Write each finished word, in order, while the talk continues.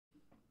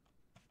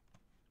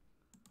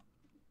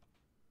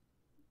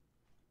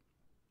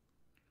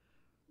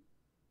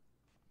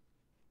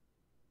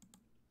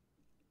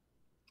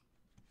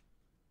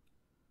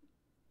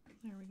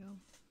There we go.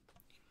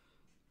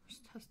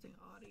 Just testing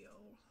audio.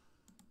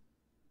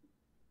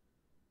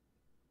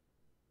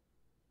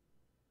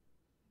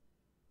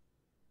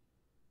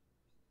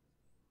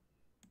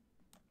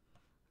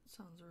 It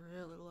sounds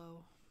really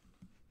low.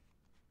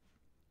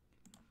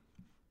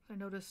 I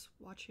notice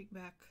watching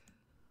back,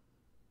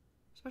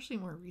 especially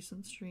more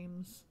recent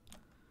streams,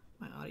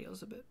 my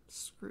audio's a bit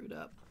screwed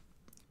up.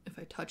 If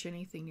I touch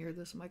anything near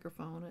this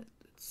microphone,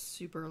 it's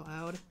super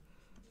loud.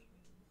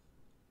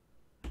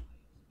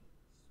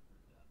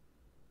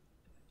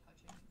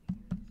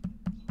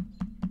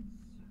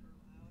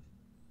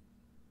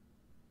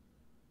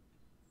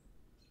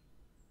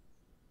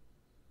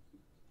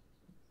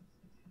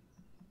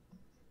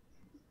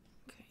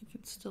 Okay, you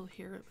can still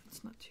hear it, but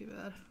it's not too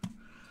bad.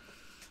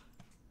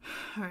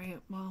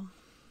 Alright, well,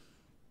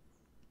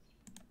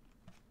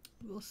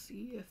 we'll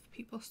see if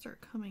people start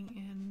coming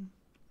in,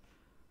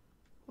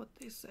 what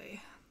they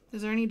say.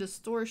 Is there any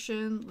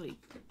distortion? Like,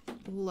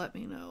 let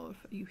me know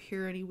if you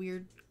hear any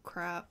weird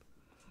crap.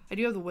 I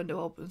do have the window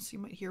open, so you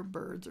might hear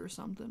birds or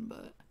something,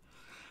 but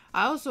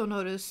I also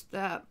noticed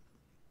that,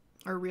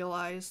 or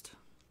realized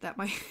that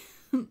my,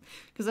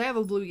 because I have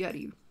a Blue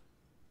Yeti,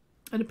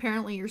 and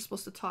apparently you're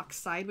supposed to talk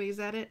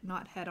sideways at it,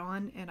 not head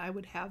on, and I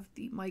would have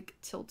the mic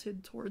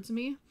tilted towards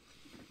me,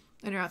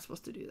 and you're not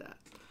supposed to do that.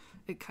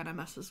 It kind of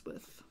messes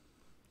with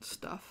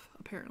stuff,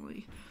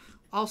 apparently.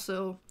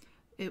 Also,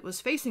 it was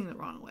facing the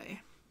wrong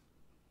way.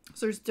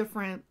 So there's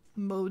different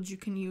modes you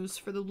can use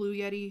for the Blue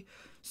Yeti.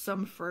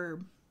 Some for,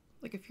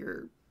 like, if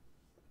you're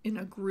in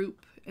a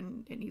group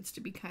and it needs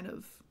to be kind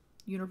of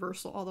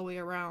universal all the way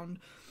around.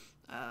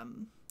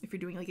 If you're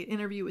doing like an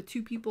interview with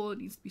two people, it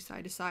needs to be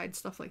side to side,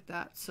 stuff like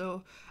that.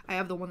 So I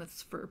have the one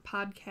that's for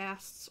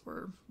podcasts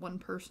or one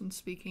person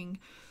speaking.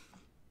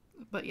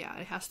 But yeah,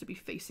 it has to be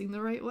facing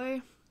the right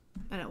way,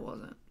 and it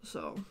wasn't.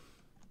 So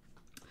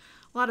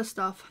a lot of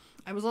stuff.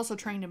 I was also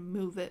trying to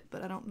move it,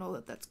 but I don't know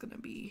that that's going to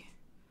be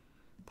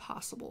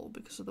possible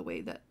because of the way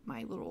that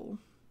my little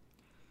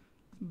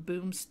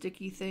boom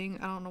sticky thing,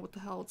 I don't know what the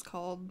hell it's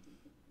called,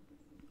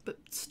 but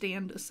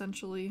stand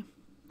essentially,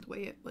 the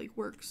way it like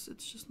works,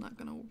 it's just not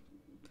going to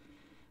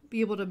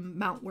be able to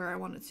mount where I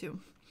want it to.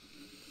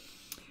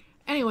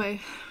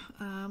 Anyway,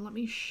 let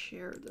me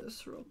share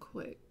this real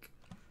quick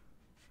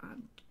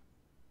on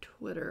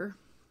Twitter.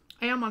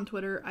 I am on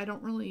Twitter. I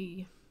don't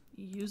really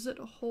use it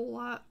a whole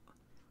lot.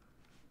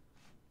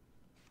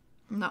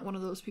 I'm not one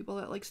of those people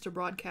that likes to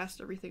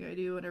broadcast everything I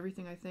do and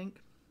everything I think.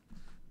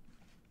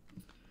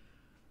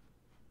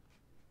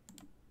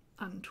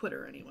 On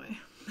Twitter, anyway.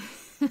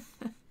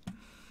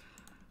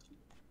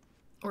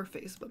 Or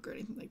Facebook or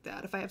anything like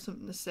that. If I have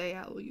something to say,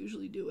 I will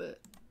usually do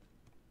it,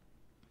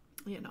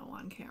 you know,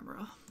 on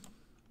camera.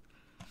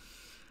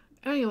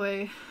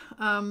 Anyway,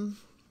 I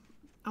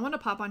want to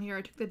pop on here.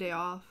 I took the day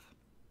off.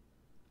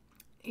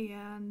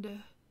 And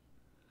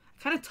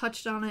I kind of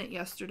touched on it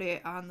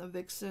yesterday on the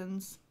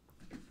Vixens.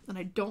 And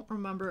I don't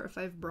remember if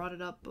I've brought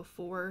it up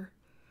before.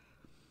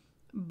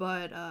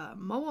 But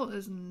MoMo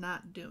is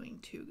not doing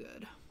too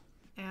good.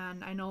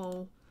 And I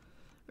know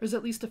there's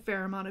at least a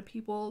fair amount of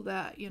people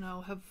that, you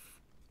know, have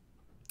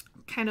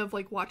kind of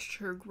like watched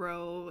her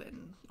grow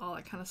and all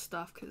that kind of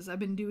stuff. Because I've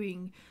been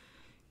doing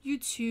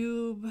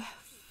YouTube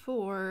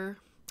for,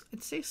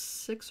 I'd say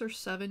 6 or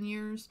 7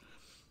 years.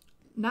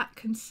 Not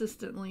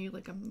consistently,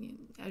 like, I mean,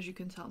 as you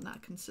can tell,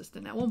 not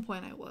consistent. At one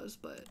point I was,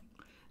 but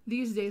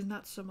these days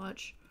not so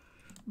much.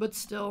 But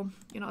still,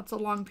 you know, it's a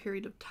long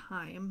period of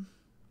time.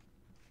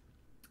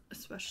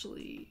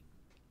 Especially,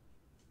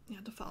 you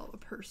have to follow a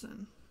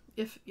person.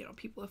 If, you know,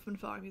 people have been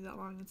following me that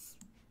long, it's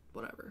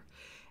whatever.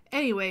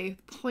 Anyway,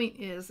 the point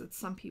is that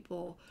some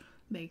people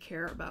may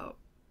care about,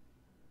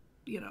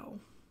 you know,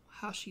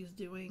 how she's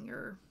doing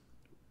or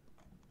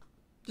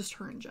just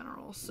her in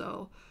general.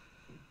 So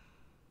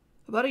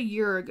about a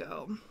year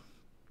ago,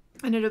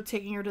 I ended up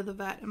taking her to the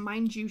vet. And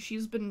mind you,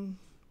 she's been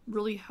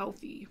really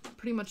healthy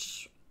pretty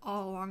much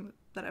all along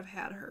that I've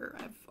had her.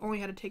 I've only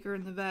had to take her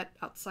in the vet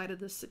outside of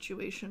this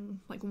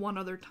situation like one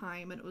other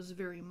time, and it was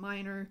very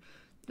minor.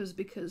 It was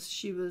because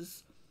she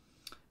was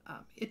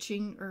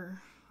itching,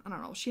 or I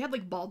don't know, she had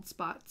like bald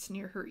spots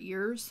near her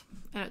ears,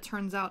 and it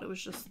turns out it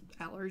was just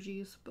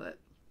allergies. But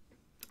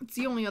it's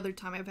the only other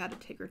time I've had to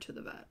take her to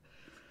the vet.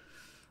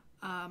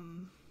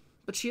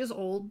 But she is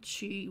old.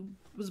 She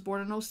was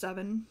born in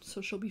 2007,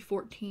 so she'll be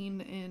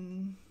 14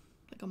 in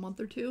like a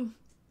month or two.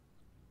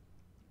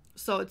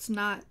 So it's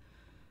not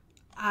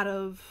out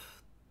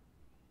of,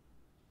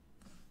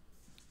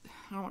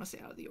 I don't want to say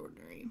out of the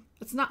ordinary.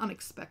 It's not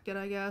unexpected,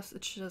 I guess.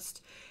 It's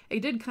just, it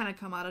did kind of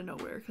come out of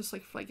nowhere. Because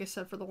like I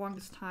said, for the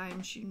longest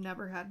time, she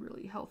never had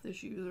really health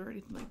issues or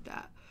anything like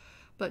that.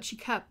 But she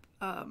kept,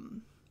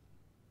 I'll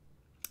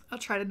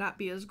try to not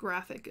be as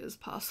graphic as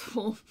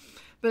possible.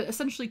 But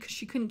essentially, because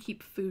she couldn't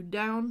keep food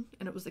down,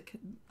 and it was like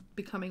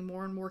becoming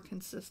more and more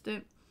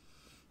consistent.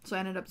 So I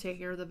ended up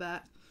taking her to the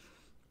vet.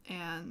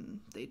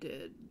 And they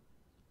did,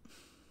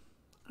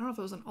 I don't know if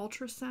it was an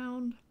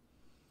ultrasound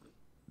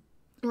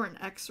or an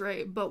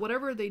x-ray, but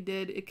whatever they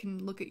did, it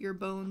can look at your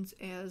bones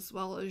as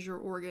well as your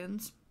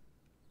organs.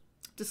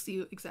 to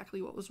see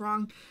exactly what was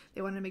wrong.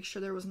 They wanted to make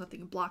sure there was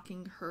nothing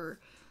blocking her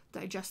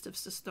digestive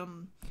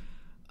system,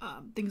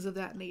 things of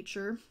that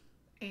nature.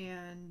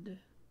 And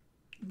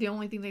the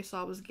only thing they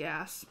saw was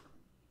gas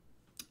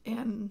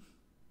and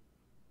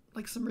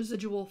like some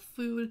residual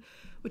food,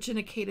 which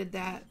indicated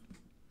that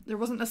there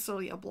wasn't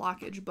necessarily a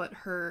blockage, but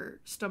her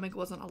stomach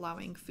wasn't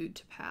allowing food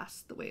to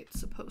pass the way it's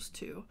supposed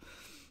to.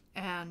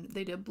 And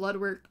they did blood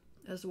work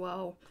as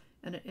well,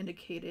 and it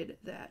indicated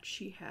that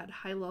she had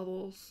high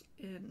levels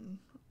in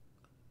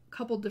a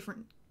couple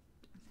different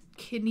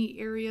kidney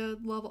area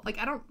level. Like,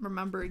 I don't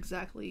remember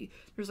exactly.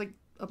 There's like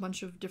a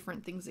bunch of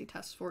different things they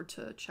test for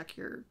to check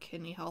your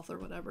kidney health or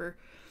whatever,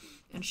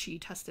 and she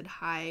tested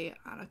high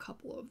on a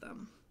couple of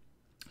them.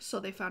 So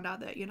they found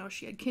out that, you know,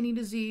 she had kidney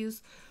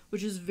disease,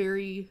 which is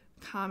very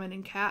common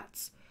in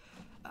cats,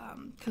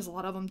 because a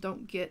lot of them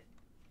don't get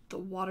the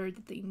water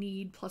that they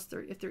need, plus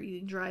if they're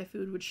eating dry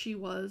food, which she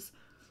was,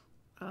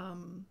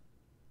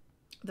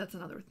 that's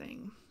another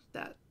thing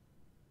that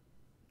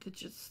it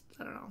just,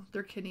 I don't know,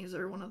 their kidneys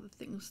are one of the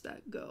things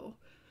that go.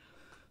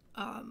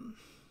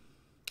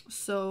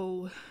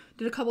 So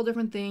did a couple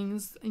different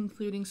things,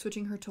 including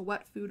switching her to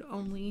wet food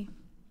only,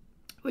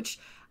 which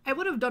I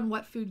would have done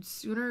wet food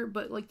sooner,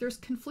 but like there's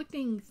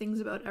conflicting things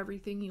about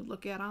everything you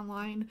look at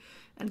online,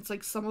 and it's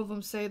like some of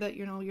them say that,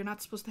 you know, you're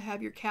not supposed to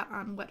have your cat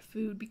on wet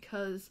food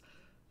because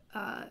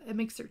it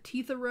makes their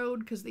teeth erode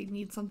because they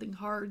need something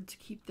hard to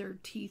keep their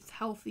teeth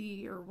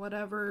healthy or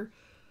whatever.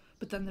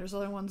 But then there's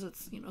other ones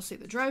that's, you know, say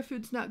the dry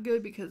food's not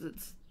good because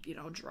it's, you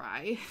know,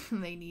 dry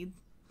and they need,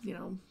 you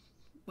know,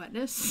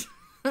 wetness.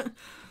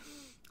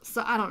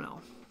 So I don't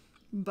know,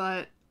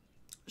 but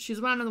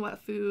she's went on the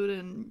wet food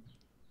and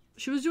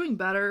she was doing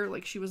better.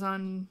 Like she's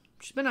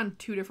been on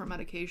 2 different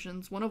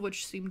medications, one of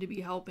which seemed to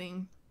be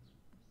helping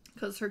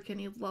because her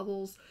kidney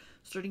levels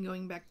started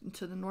going back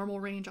into the normal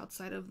range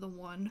outside of the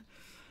 1.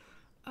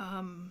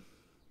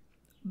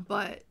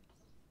 But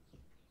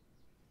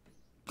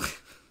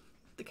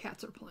the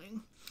cats are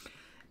playing.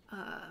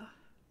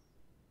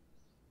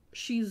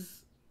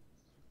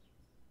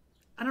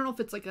 I don't know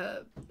if it's like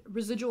a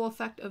residual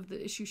effect of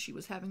the issue she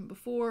was having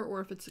before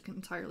or if it's an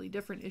entirely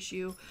different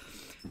issue,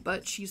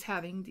 but she's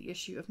having the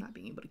issue of not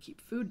being able to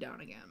keep food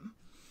down again.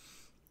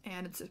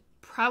 And it's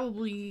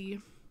probably,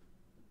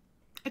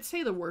 I'd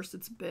say, the worst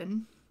it's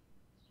been.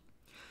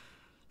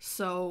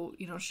 So,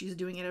 you know, she's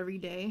doing it every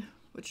day,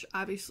 which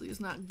obviously is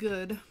not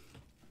good.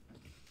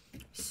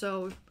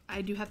 So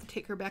I do have to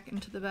take her back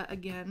into the vet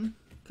again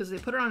because they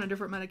put her on a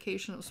different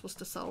medication. It was supposed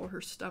to settle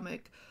her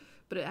stomach,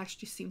 but it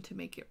actually seemed to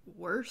make it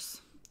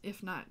worse.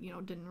 If not, you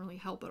know, didn't really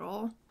help at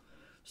all.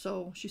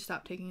 So she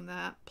stopped taking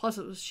that. Plus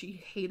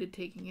she hated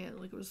taking it.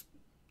 Like it was,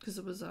 because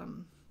it was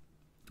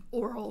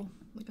oral,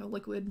 like a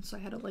liquid. So I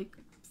had to like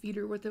feed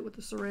her with it with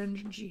a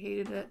syringe, and she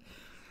hated it.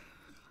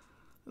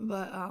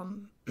 But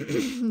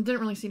didn't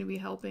really seem to be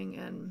helping.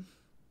 And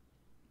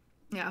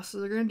yeah,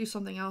 so they're gonna do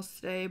something else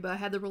today. But I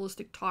had the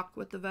realistic talk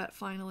with the vet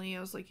finally.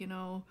 I was like, you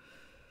know,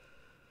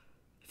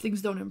 if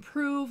things don't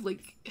improve,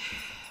 like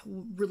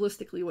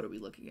realistically, what are we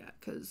looking at?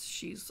 Because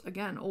she's,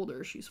 again,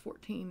 older. She's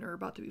 14 or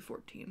about to be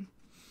 14.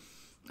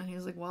 And he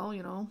was like, well,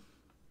 you know,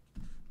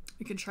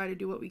 we can try to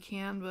do what we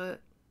can, but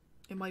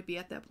it might be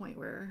at that point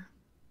where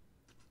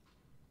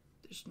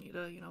they just need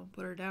to, you know,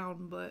 put her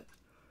down. But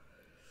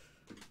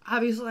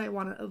obviously I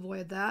want to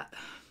avoid that.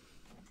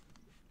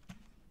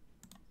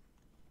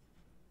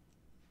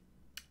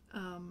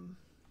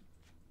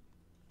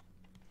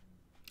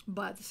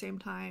 But at the same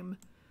time,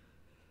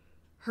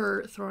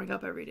 her throwing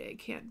up every day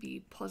can't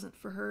be pleasant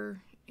for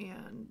her,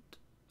 and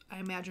I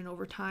imagine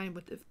over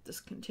time, if this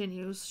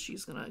continues,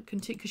 she's gonna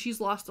continue, because she's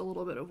lost a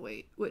little bit of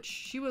weight, which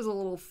she was a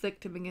little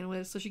thick to begin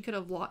with, so she could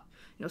have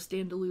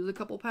stand to lose a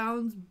couple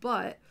pounds,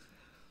 but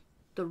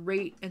the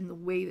rate and the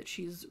way that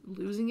she's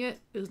losing it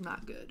is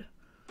not good.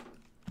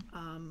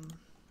 I'm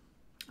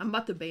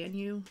about to ban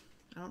you.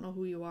 I don't know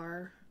who you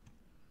are.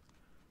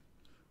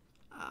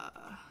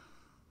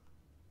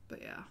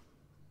 But yeah.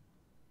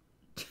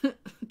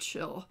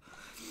 Chill.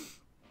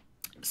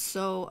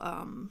 So,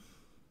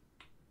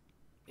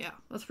 yeah,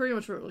 that's pretty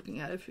much what we're looking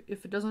at.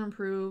 If it doesn't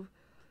improve,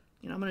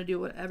 you know, I'm going to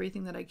do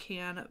everything that I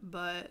can,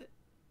 but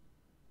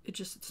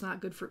it's not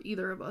good for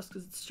either of us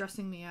because it's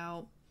stressing me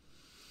out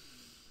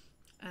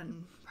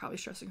and probably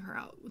stressing her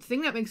out. The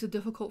thing that makes it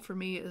difficult for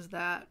me is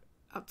that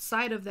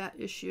outside of that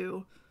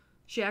issue,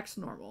 she acts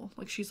normal.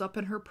 Like, she's up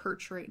in her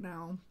perch right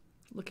now,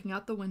 looking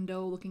out the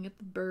window, looking at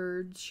the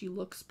birds. She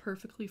looks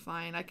perfectly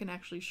fine. I can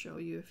actually show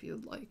you if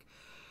you'd like.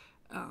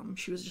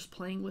 She was just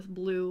playing with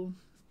Blue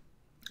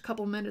a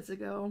couple minutes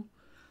ago.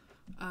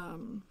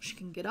 She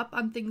can get up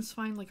on things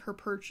fine. Like, her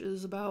perch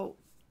is about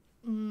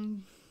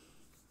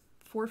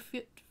 4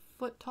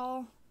 foot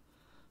tall.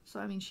 So,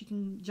 I mean, she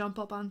can jump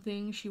up on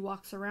things. She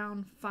walks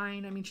around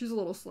fine. I mean, she's a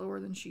little slower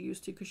than she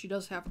used to because she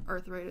does have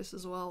arthritis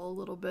as well, a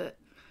little bit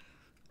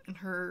in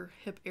her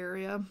hip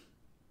area.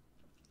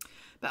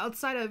 But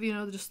outside of, you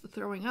know, just the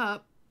throwing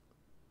up,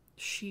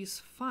 she's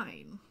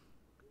fine.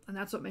 And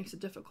that's what makes it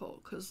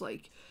difficult. Because,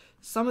 like,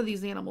 some of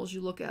these animals,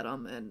 you look at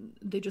them and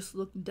they just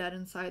look dead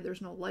inside.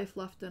 There's no life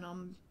left in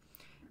them.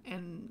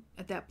 And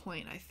at that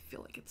point, I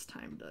feel like it's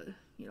time to,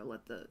 you know,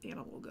 let the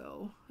animal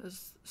go,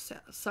 as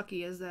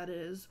sucky as that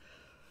is.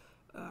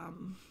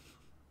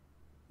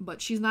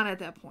 But she's not at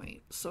that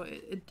point, so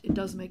it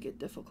does make it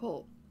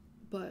difficult.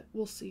 But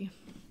we'll see.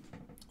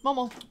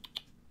 MoMo.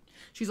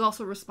 She's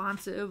also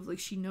responsive. Like,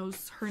 she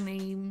knows her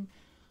name.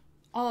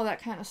 All of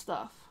that kind of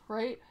stuff,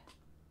 right?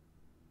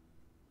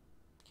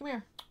 Come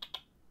here.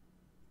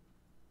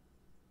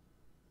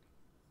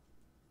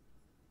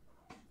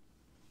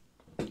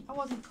 I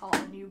wasn't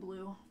calling you,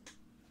 Blue.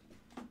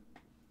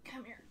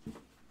 Come here.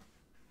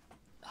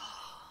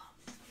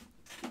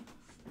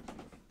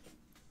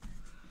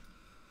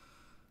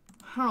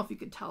 I don't know if you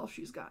could tell if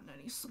she's gotten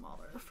any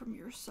smaller from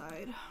your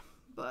side,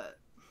 but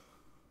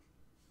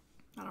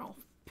I don't know.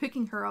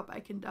 Picking her up, I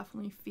can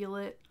definitely feel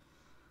it.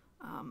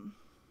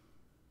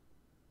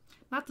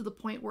 Not to the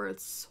point where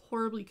it's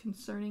horribly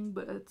concerning,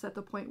 but it's at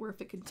the point where if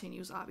it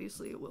continues,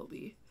 obviously it will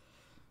be.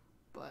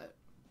 But,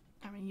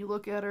 I mean, you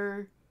look at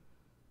her,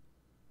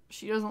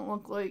 she doesn't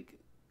look like,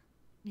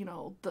 you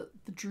know, the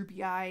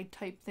droopy eye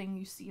type thing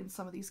you see in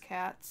some of these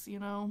cats, you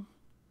know?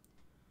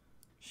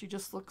 She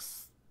just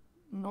looks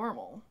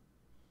normal.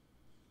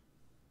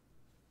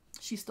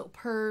 She still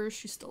purrs,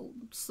 she still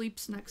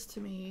sleeps next to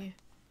me.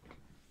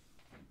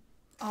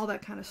 All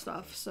that kind of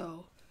stuff,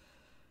 so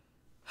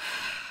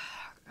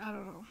I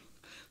don't know.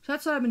 So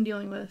that's what I've been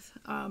dealing with.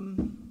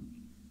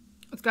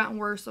 It's gotten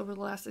worse over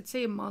the last, I'd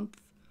say, a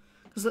month.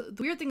 Because the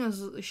weird thing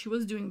is, she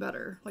was doing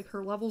better. Like,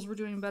 her levels were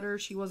doing better.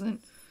 She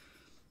wasn't,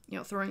 you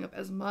know, throwing up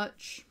as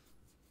much.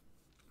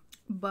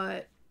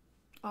 But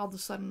all of a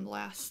sudden, the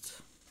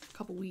last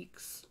couple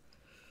weeks,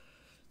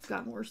 it's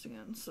gotten worse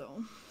again.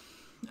 So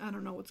I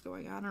don't know what's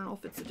going on. I don't know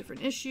if it's a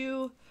different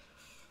issue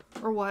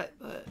or what,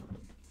 but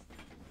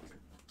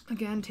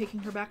again, taking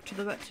her back to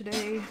the vet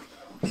today.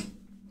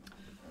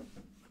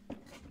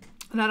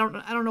 And I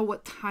don't know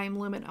what time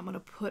limit I'm going to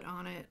put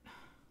on it.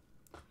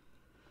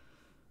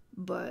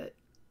 But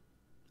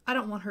I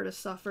don't want her to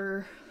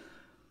suffer.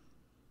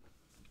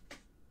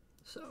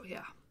 So,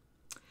 yeah.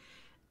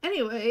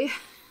 Anyway,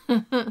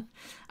 I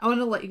wanted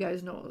to let you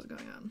guys know what was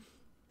going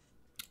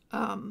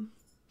on.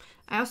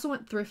 I also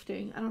went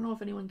thrifting. I don't know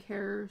if anyone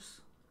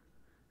cares.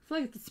 I feel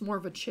like it's more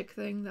of a chick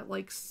thing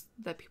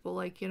that people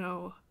like, you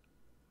know,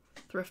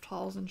 thrift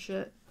hauls and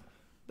shit.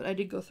 But I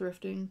did go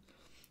thrifting.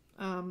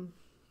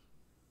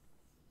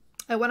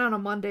 I went on a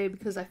Monday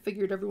because I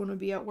figured everyone would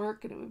be at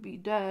work and it would be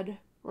dead,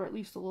 or at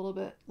least a little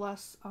bit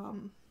less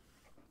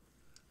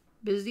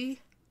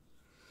busy.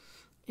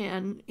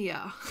 And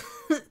yeah,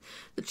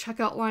 the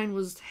checkout line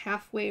was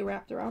halfway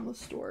wrapped around the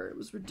store. It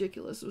was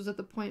ridiculous. It was at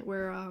the point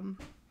where I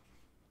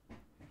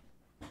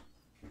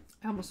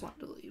almost wanted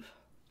to leave.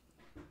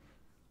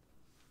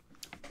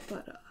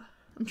 But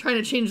I'm trying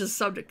to change the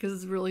subject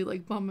because it's really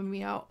like bumming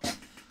me out.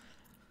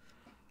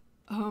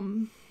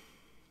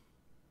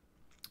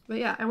 But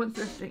yeah, I went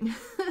thrifting.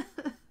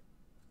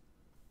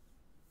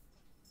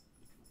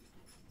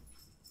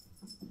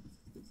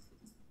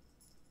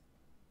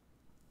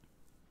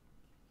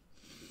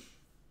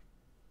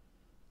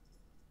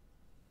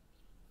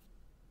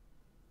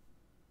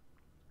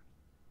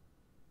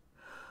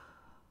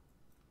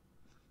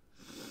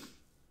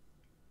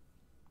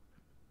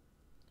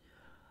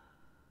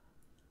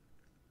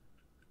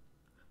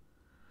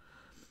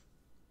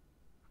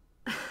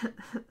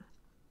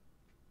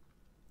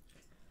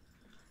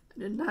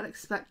 I did not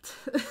expect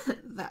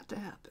that to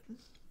happen.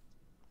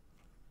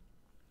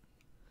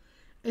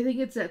 I think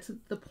it's at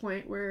the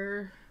point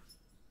where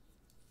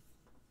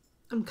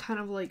I'm kind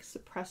of like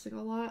suppressing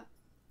a lot.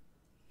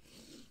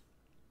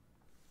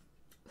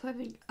 So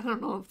I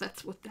don't know if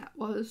that's what that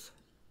was.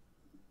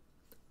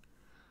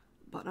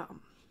 But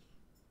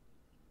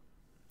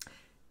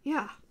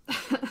yeah.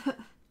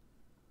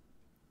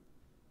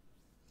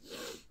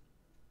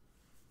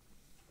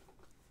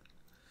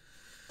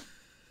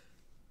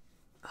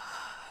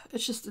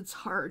 It's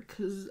hard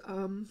because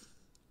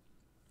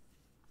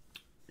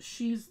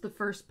she's the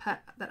first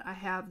pet that I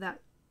have that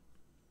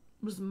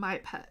was my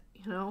pet,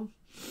 you know?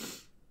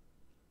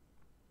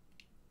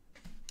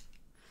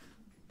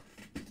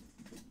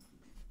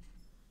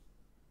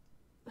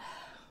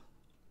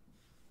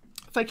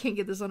 If I can't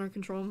get this under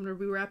control, I'm gonna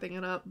be wrapping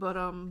it up, but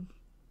I've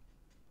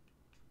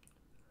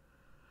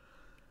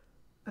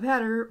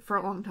had her for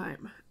a long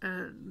time,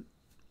 and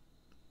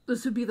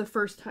this would be the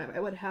first time I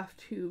would have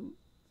to,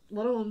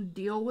 let alone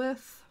deal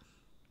with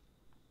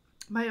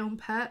my own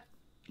pet,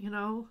 you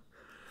know?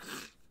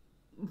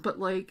 But,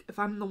 like, if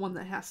I'm the one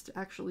that has to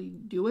actually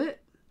do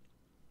it,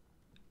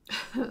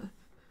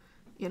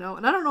 you know?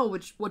 And I don't know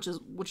which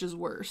is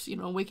worse, you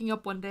know? Waking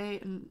up one day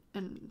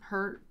and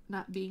her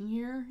not being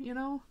here, you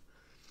know?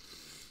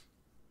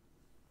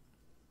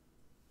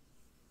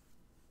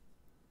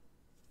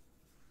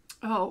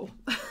 Oh,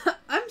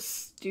 I'm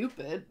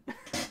stupid.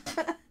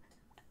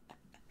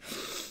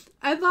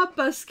 I thought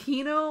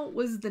Buskino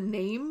was the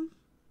name,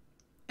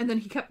 and then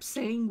he kept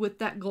saying with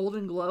that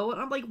golden glow,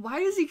 and I'm like, why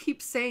does he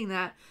keep saying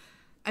that?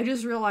 I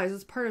just realized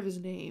it's part of his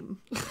name.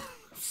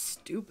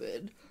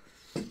 Stupid.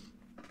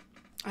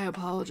 I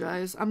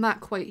apologize. I'm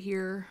not quite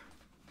here.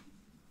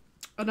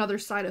 Another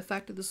side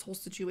effect of this whole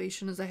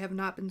situation is I have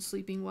not been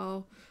sleeping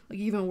well. Like,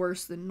 even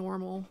worse than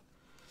normal.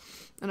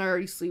 And I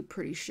already sleep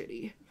pretty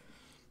shitty.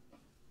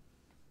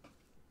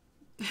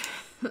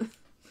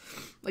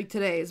 Like,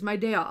 today is my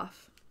day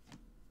off.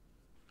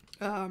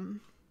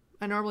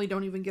 I normally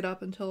don't even get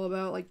up until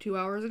about, like, 2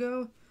 hours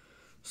ago.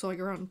 So, like,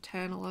 around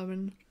 10,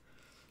 11.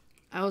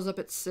 I was up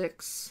at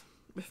 6,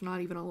 if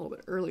not even a little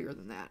bit earlier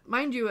than that.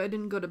 Mind you, I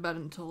didn't go to bed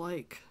until,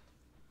 like,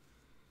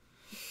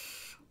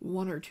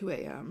 1 or 2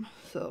 a.m.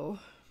 So,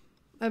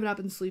 I've not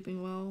been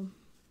sleeping well.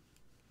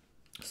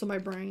 So, my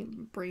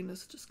brain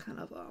is just kind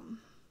of,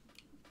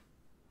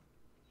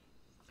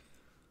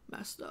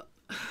 messed up.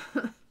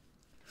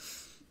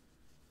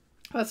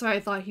 That's why I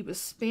thought he was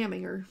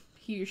spamming, or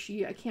he or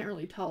she. I can't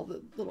really tell,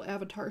 the little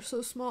avatar's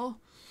so small.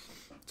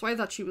 That's why I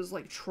thought she was,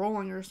 like,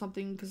 trolling or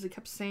something, because they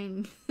kept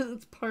saying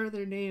it's part of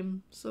their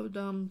name. So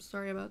dumb.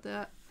 Sorry about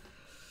that.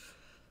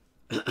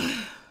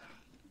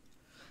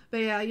 But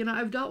yeah, you know,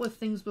 I've dealt with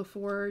things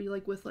before,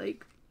 like, with,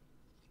 like,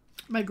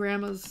 my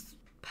grandma's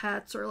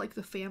pets, or, like,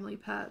 the family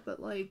pet, but,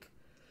 like,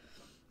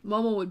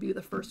 MoMo would be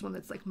the first one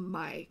that's, like,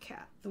 my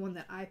cat. The one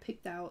that I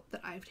picked out,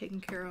 that I've taken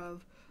care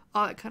of,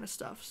 all that kind of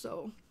stuff,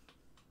 so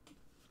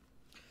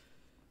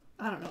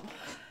I don't know.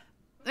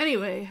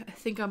 Anyway, I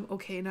think I'm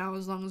okay now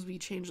as long as we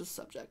change the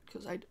subject,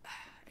 because I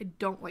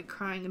don't like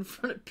crying in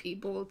front of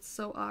people. It's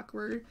so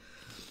awkward.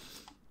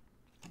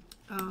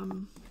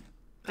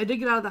 I did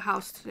get out of the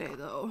house today,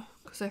 though,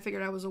 because I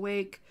figured I was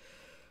awake.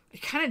 I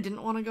kind of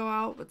didn't want to go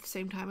out, but at the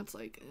same time, it's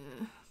like,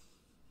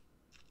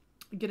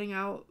 getting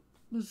out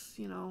was,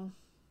 you know,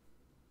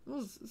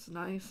 it's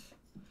nice.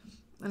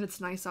 And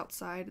it's nice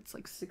outside. It's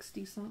like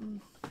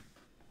 60-something. I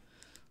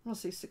want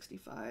to say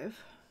 65.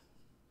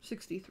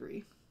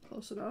 63.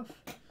 Close enough.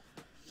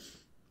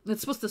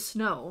 It's supposed to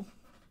snow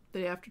the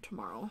day after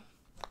tomorrow.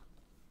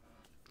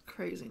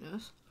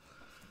 Craziness.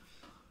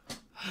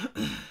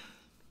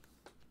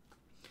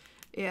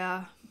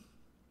 Yeah.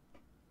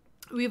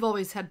 We've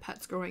always had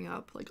pets growing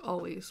up. Like,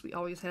 always. We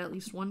always had at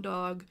least one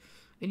dog.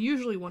 And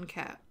usually one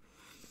cat.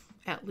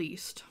 At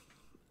least.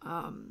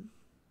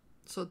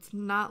 So it's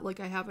not like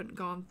I haven't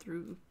gone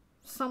through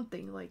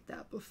something like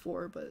that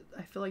before. But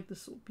I feel like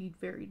this will be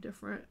very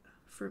different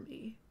for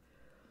me.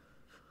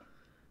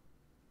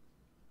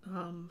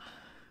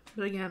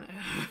 But again,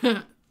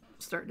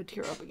 starting to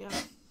tear up again.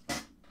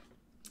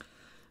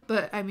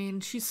 But, I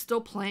mean, she's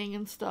still playing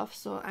and stuff,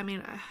 so, I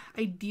mean,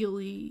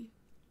 ideally,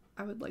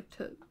 I would like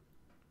to,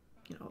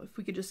 you know, if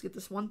we could just get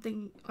this one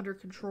thing under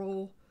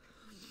control,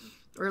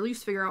 or at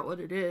least figure out what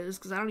it is,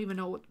 because I don't even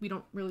know we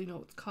don't really know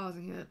what's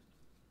causing it.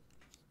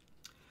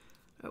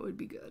 That would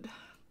be good.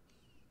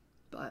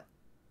 But,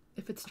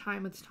 if it's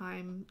time, it's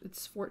time.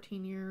 It's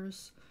 14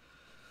 years.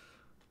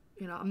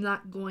 You know, I'm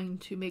not going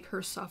to make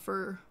her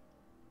suffer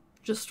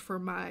just for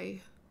my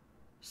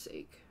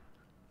sake,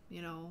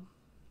 you know.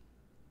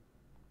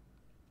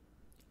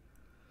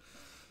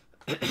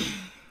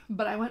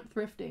 But I went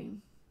thrifting.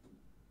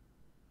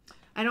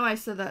 I know I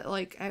said that,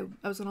 like, I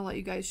was going to let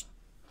you guys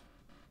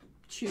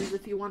choose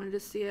if you wanted to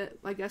see it.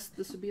 I guess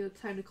this would be the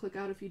time to click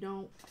out if you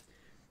don't.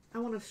 I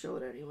want to show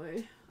it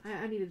anyway.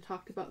 I need to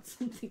talk about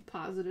something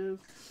positive.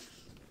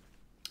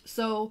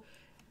 So,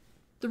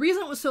 the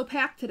reason it was so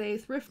packed today,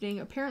 thrifting,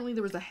 apparently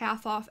there was a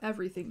half off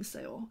everything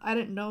sale. I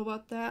didn't know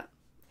about that.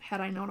 Had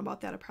I known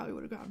about that, I probably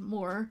would have gotten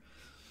more.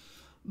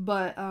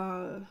 But,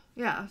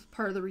 yeah,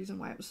 part of the reason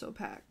why it was so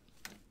packed.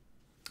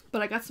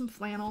 But I got some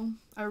flannel.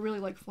 I really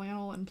like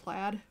flannel and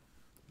plaid.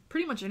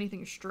 Pretty much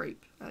anything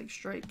stripe. I like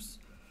stripes.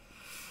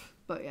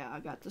 But yeah,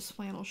 I got this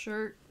flannel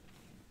shirt.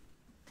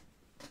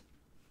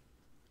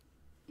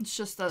 It's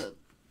just a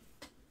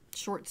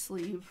short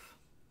sleeve,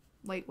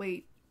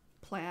 lightweight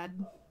plaid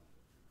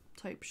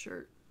type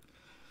shirt.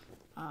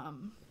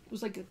 It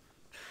was like it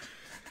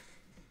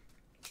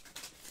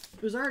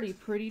was already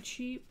pretty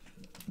cheap.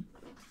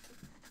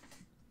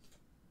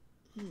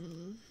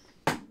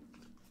 It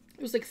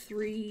was like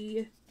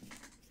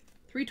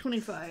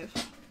 $3.25,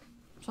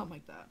 something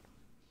like that.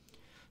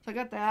 So I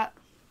got that.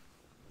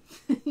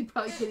 You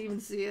probably can't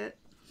even see it.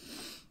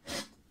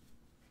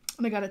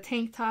 And I got a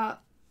tank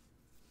top.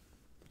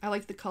 I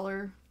like the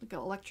color, like an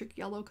electric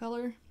yellow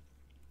color.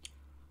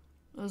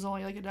 It was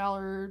only like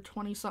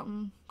 $1.20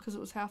 something because it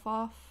was half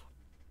off.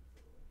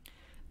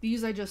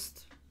 These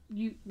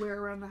you wear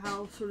around the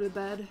house or to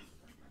bed.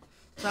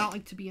 So I don't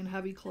like to be in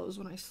heavy clothes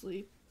when I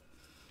sleep.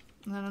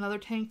 And then another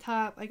tank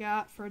top I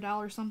got for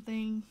 $1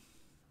 something.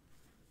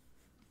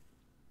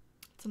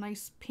 It's a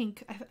nice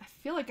pink. I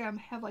feel like I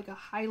have like a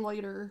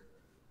highlighter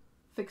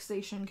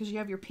fixation because you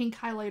have your pink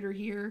highlighter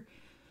here,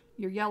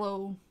 your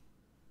yellow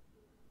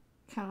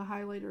kind of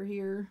highlighter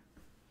here.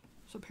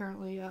 So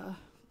apparently, I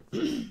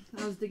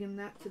was digging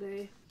that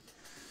today.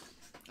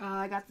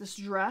 I got this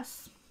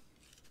dress.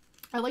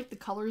 I like the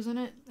colors in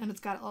it, and it's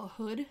got a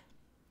hood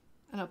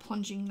and a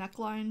plunging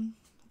neckline.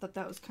 I thought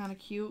that was kind of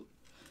cute.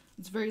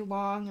 It's very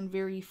long and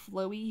very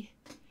flowy,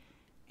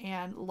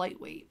 and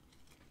lightweight.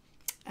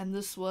 And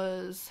this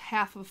was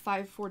half of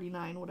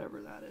 $5.49,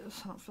 whatever that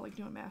is. I don't feel like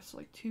doing math. So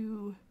like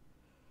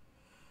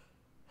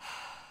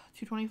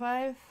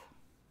 $2.25,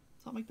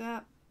 something like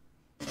that.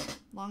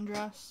 Long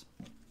dress.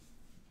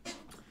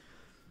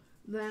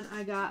 Then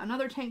I got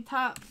another tank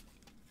top.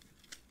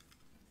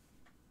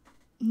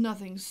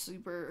 Nothing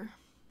super,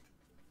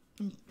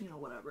 you know,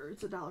 whatever.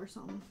 It's $1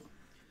 something.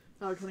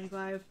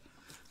 $1.25.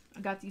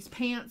 I got these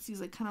pants.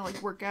 These like kind of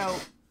like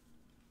workout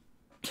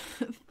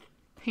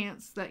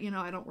pants that, you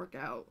know, I don't work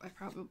out. I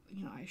probably,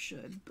 you know, I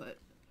should, but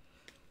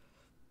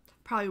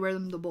probably wear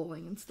them to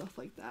bowling and stuff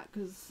like that,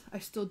 because I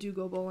still do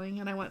go bowling,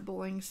 and I went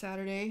bowling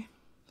Saturday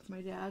with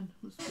my dad.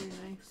 It was pretty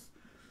nice.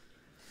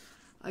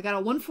 I got a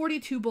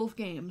 142 both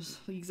games,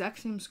 the exact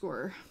same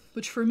score,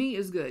 which for me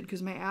is good,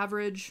 because my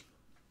average,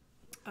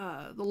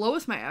 the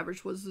lowest my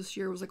average was this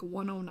year was like a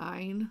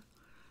 109,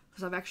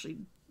 because I've actually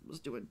was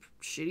doing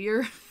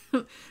shittier,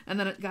 and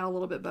then it got a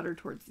little bit better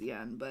towards the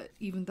end, but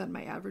even then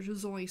my average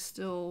was only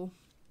still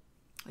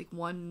like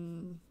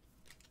one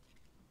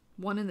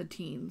in the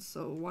teens,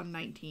 so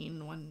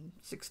 119,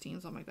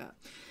 116, something like that.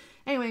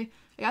 Anyway,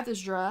 I got this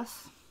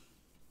dress.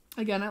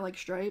 Again, I like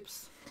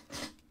stripes.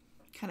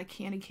 Kind of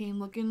candy cane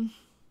looking.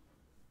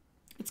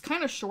 It's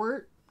kind of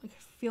short. I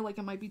feel like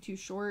it might be too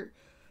short,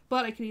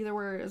 but I could either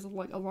wear it as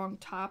like a long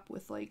top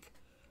with like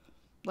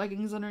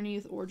leggings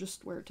underneath, or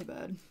just wear it to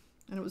bed.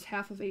 And it was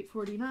half of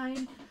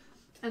 $8.49.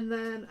 And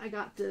then I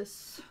got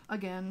this,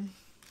 again,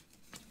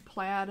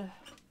 plaid,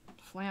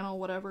 flannel,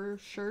 whatever,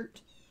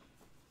 shirt.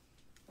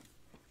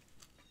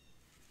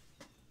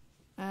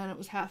 And it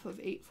was half of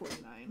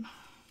 $8.49.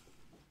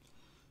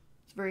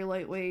 It's very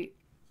lightweight.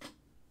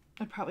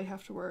 I'd probably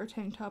have to wear a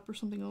tank top or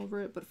something over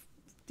it, but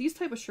these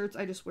type of shirts,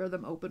 I just wear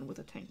them open with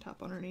a tank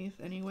top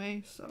underneath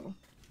anyway, so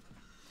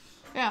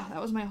yeah,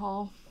 that was my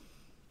haul.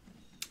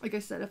 Like I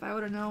said, if I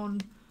would have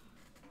known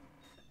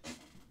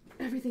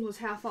everything was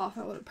half off,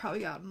 I would have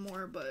probably gotten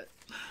more, but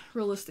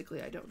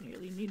realistically, I don't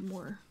really need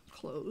more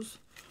clothes.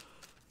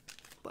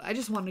 But I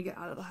just wanted to get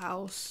out of the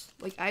house.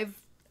 Like,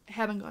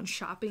 haven't gone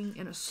shopping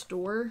in a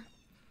store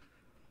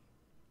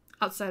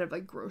outside of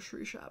like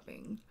grocery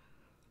shopping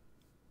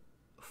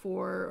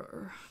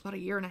for about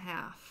 1.5 years,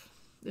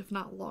 if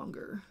not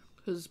longer.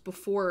 Because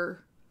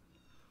before,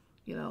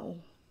 you know,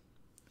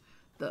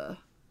 the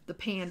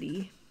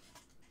pandy,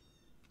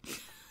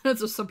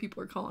 that's what some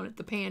people are calling it,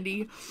 the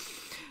pandy,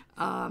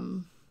 I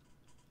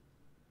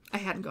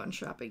hadn't gone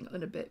shopping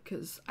in a bit,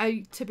 because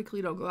I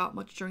typically don't go out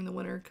much during the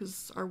winter,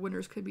 because our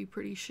winters could be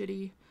pretty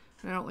shitty,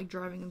 and I don't like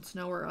driving in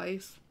snow or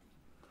ice.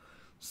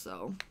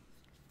 So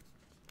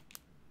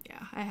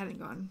yeah, I hadn't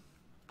gone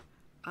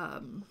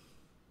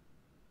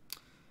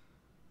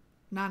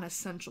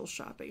non-essential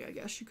shopping, I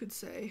guess you could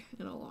say,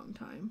 in a long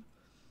time.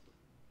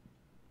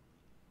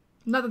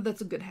 Not that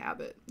that's a good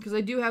habit, because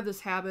I do have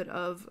this habit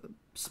of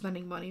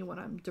spending money when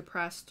I'm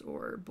depressed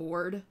or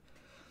bored.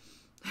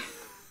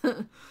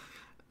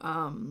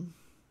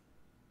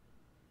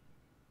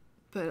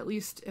 But at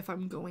least if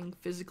I'm going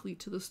physically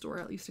to the store,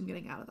 at least I'm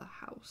getting out of the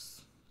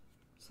house.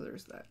 So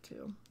there's that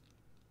too.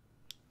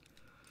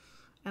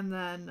 And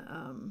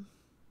then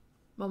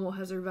MoMo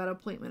has her vet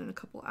appointment in a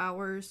couple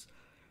hours.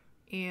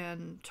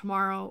 And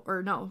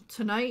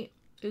tonight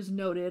is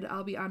Noted.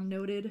 I'll be on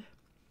Noted.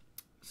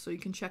 So you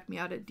can check me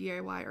out at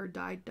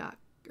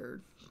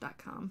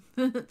DIYOrDie.com.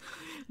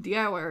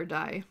 DIY or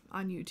Die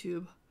on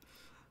YouTube.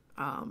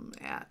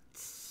 At,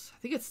 I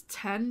think it's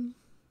 10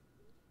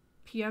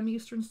 p.m.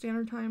 Eastern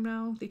Standard Time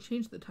now. They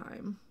changed the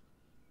time.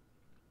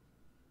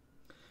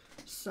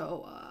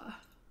 So,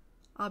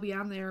 I'll be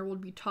on there. We'll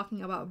be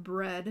talking about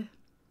bread.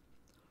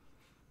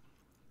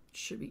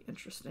 Should be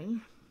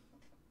interesting.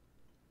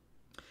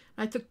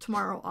 I took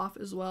tomorrow off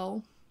as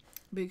well,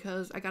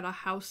 because I got a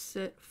house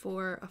sit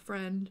for a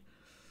friend.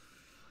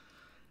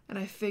 And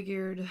I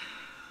figured,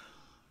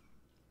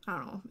 I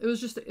don't know, it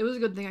was a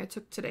good thing I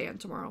took today and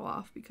tomorrow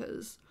off,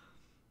 because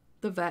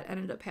the vet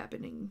ended up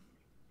happening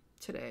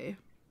today.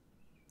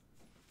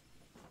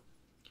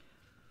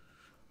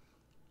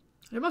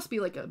 There must be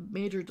like a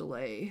major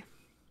delay,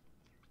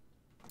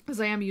 because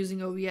I am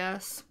using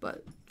OBS,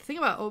 but the thing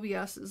about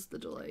OBS is the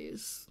delay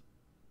is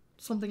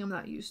something I'm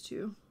not used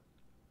to.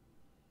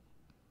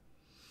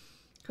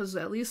 Because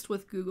at least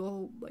with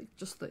Google, like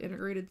just the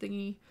integrated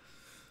thingy,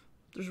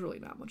 there's really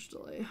not much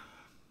delay.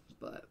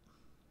 But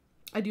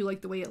I do like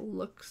the way it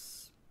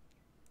looks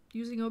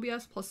using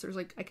OBS. Plus there's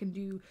like, I can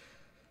do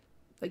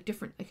like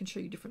I can show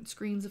you different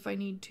screens if I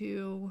need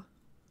to.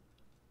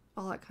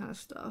 All that kind of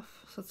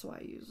stuff. So that's why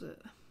I use it.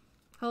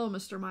 Hello,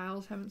 Mr.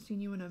 Miles. Haven't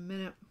seen you in a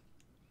minute.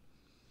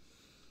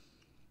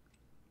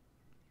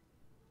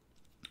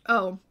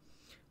 Oh,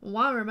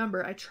 while I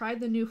remember, I tried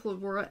the new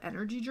Flavora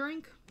energy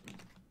drink.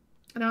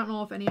 And I don't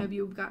know if any of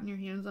you have gotten your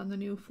hands on the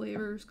new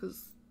flavors,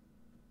 because,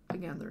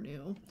 again, they're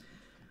new.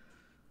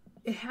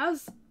 It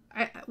has,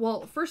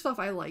 well, first off,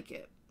 I like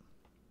it.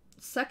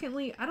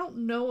 Secondly, I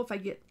don't know if I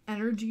get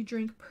energy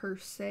drink per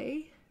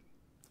se.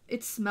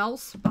 It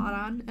smells spot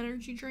on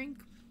energy drink.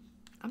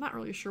 I'm not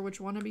really sure which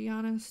one, to be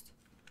honest.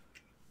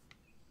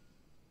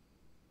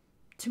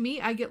 to me,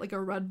 I get like a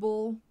Red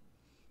Bull,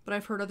 but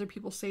I've heard other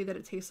people say that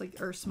it tastes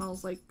like or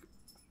smells like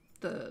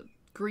the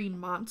Green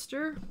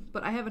Monster,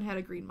 but I haven't had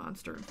a Green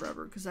Monster in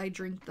forever because I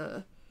drink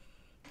the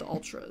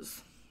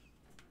ultras,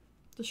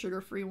 the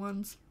sugar-free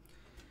ones.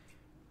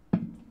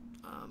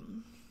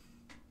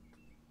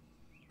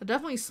 It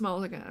definitely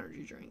smells like an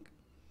energy drink,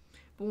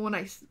 but when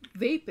I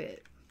vape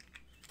it,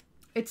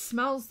 it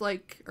smells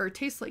like, or it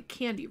tastes like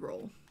candy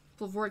roll,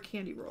 Flavora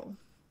candy roll.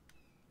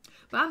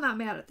 But I'm not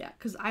mad at that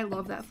because I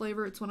love that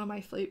flavor. It's one of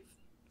my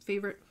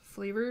favorite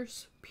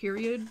flavors,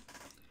 period.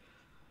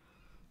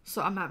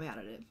 So I'm not mad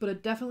at it. But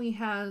it definitely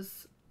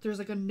has, there's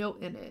like a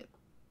note in it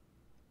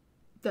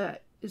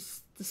that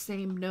is the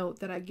same note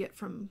that I get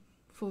from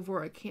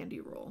Flavora candy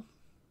roll.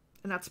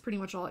 And that's pretty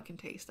much all I can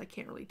taste. I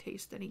can't really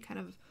taste any kind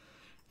of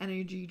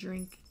energy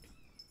drink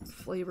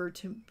flavor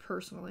to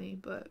personally,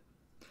 but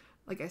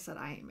like I said,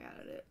 I ain't mad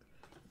at it.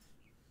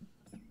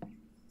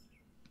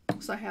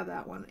 So I have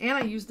that one, and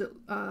I used it.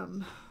 I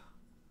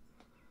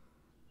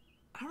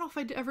don't know if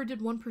I ever did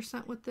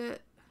 1% with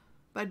it,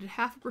 but I did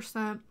 0.5%,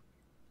 and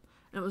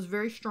it was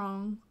very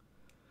strong.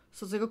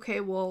 So it's like, okay,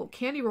 well,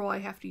 candy roll I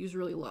have to use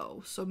really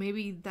low, so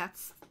maybe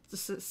that's the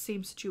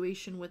same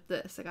situation with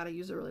this. I gotta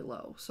use it really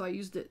low, so I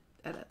used it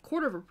at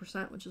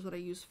 0.25%, which is what I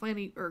used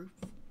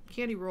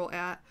candy roll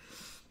at,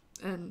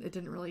 and it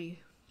didn't really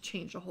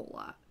change a whole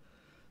lot.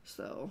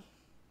 So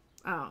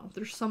I don't know,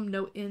 there's some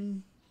note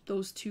in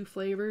those two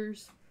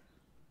flavors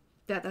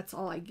that's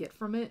all I get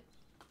from it,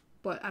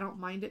 but I don't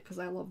mind it because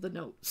I love the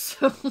notes.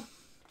 So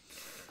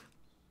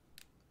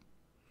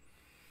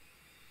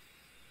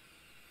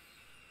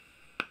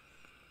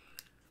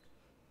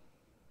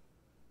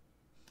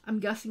I'm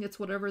guessing it's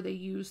whatever they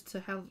use to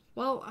have,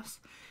 well,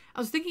 I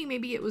was thinking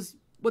maybe it was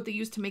what they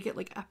used to make it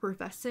like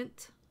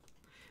effervescent,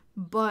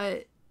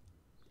 but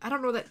I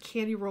don't know that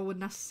candy roll would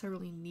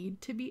necessarily need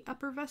to be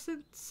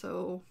effervescent,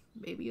 so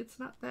maybe it's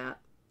not that.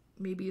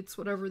 Maybe it's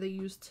whatever they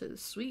use to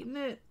sweeten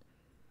it,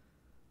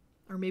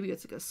 or maybe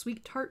it's like a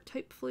sweet tart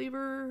type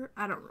flavor.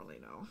 I don't really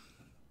know.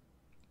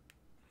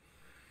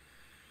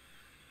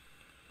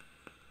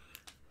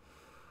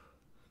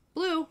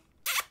 Blue.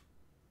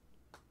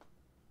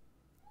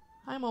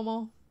 Hi,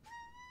 Momo.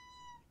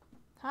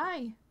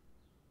 Hi.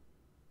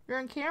 You're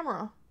on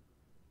camera.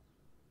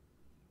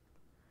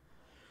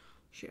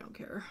 She don't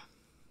care.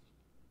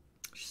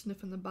 She's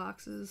sniffing the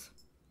boxes.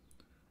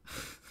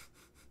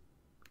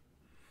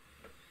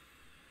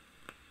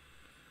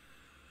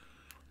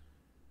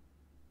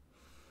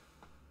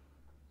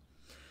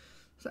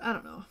 So I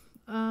don't know.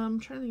 I'm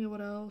trying to think of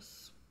what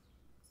else.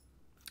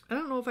 I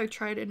don't know if I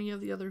tried any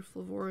of the other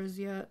Flavoras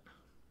yet.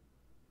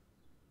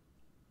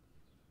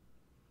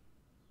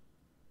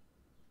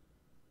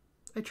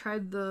 I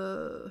tried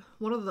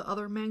one of the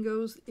other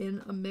mangoes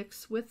in a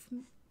mix with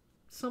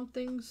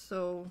something,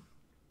 so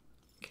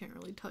can't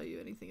really tell you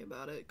anything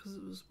about it because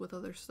it was with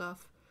other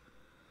stuff.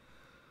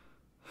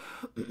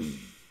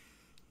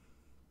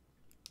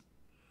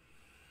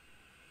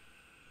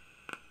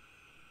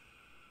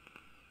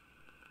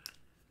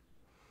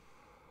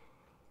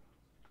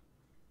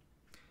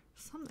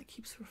 Something that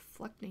keeps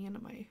reflecting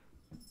into my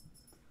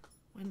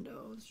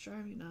window. It's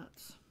driving me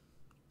nuts.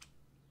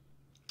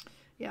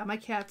 Yeah, my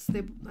cats,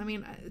 I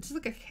mean, it's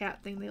just like a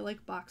cat thing. They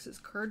like boxes,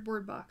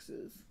 cardboard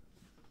boxes.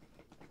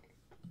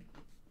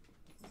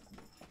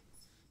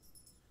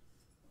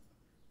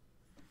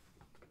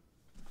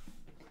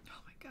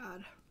 Oh my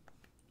god.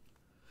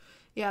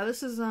 Yeah,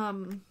 this is a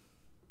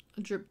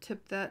drip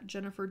tip that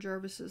Jennifer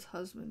Jarvis's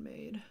husband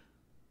made.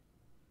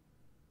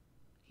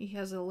 He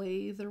has a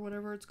lathe or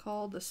whatever it's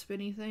called, the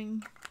spinny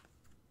thing.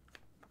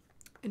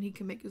 And he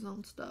can make his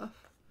own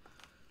stuff.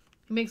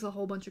 He makes a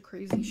whole bunch of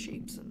crazy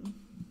shapes and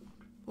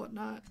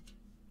whatnot.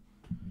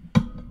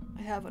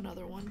 I have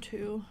another one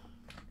too.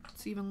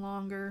 It's even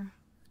longer.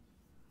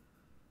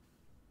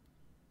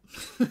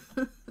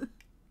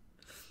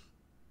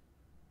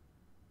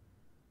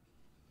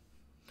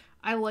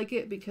 I like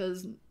it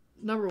because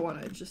number one,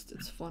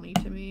 it's funny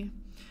to me.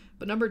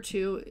 But number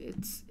two,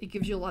 it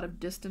gives you a lot of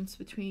distance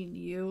between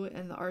you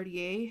and the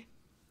RDA.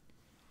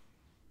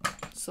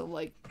 So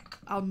like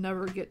I'll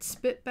never get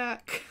spit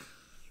back.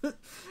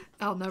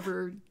 I'll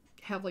never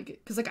have like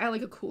it, because like I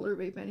like a cooler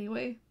vape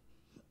anyway,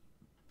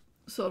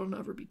 so it'll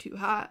never be too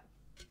hot.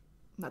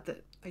 Not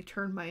that I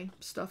turn my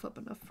stuff up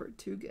enough for it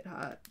to get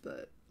hot,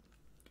 but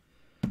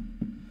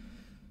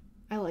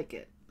I like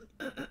it.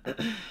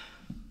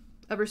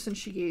 Ever since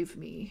she gave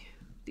me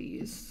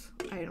these,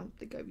 I don't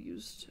think I've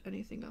used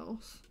anything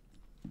else.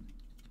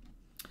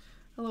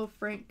 Hello,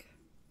 Frank.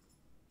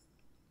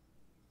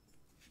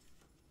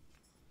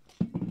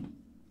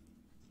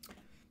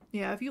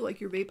 Yeah, if you like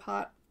your vape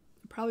hot,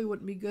 it probably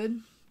wouldn't be good,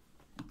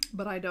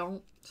 but I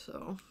don't,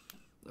 so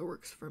it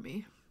works for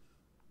me.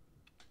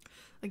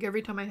 Like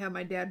every time I have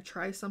my dad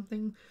try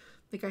something,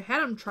 like I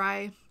had him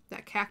try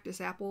that Cactus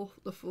Apple,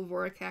 the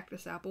Flavora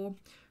Cactus Apple,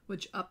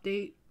 which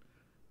update,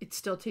 it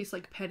still tastes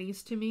like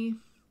pennies to me.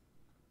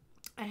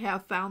 I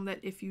have found that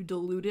if you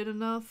dilute it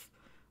enough,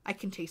 I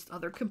can taste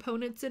other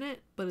components in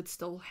it, but it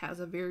still has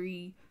a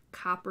very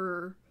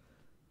copper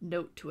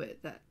note to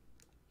it that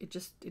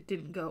it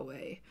didn't go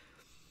away.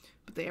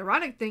 But the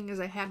ironic thing is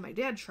I had my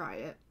dad try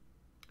it,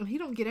 and he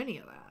don't get any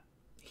of that.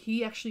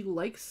 He actually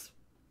likes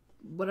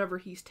whatever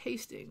he's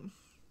tasting.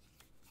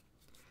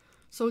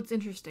 So it's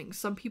interesting.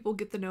 Some people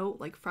get the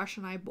note, like Fresh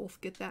and I both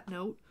get that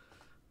note.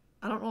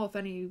 I don't know if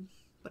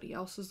anybody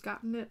else has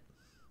gotten it,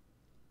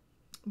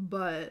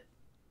 but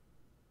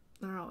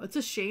I don't know. It's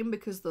a shame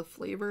because the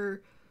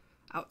flavor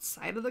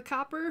outside of the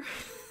copper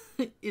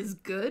is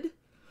good,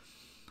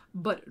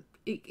 but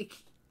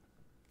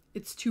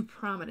it's too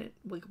prominent.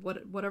 Like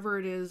whatever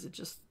it is,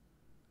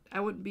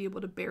 I wouldn't be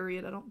able to bury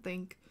it, I don't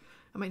think.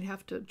 I might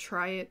have to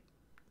try it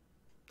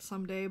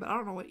someday, but I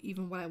don't know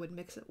what I would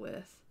mix it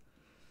with.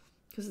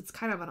 Because it's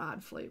kind of an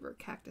odd flavor,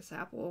 Cactus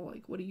Apple.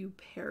 Like, what do you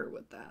pair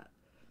with that?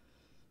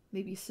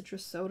 Maybe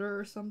citrus soda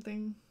or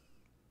something?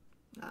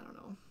 I don't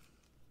know.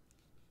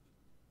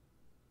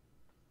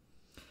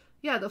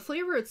 Yeah, the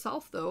flavor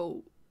itself,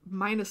 though,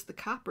 minus the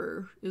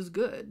copper, is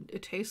good.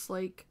 It tastes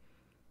like...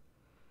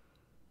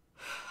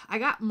 I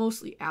got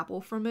mostly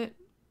apple from it.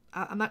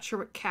 I'm not sure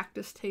what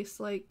cactus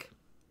tastes like.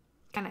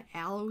 Kind of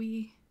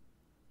aloe-y.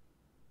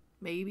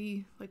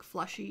 Maybe. Like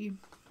fleshy.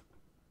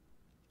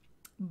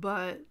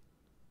 But...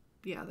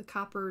 yeah, the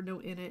copper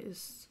note in it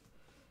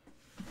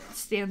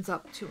stands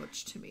up too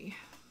much to me.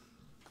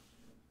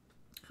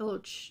 Hello,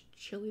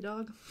 chili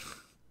dog.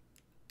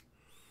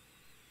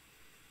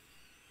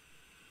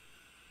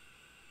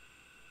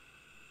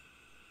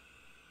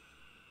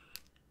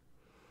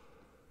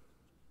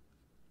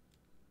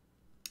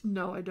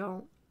 No, I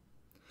don't.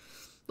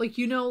 Like,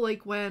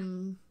 like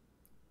when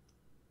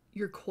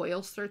your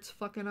coil starts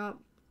fucking up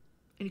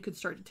and you could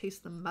start to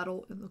taste the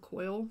metal in the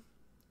coil?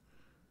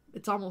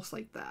 It's almost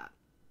like that.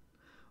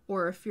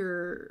 Or if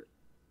you're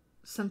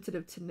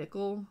sensitive to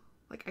nickel,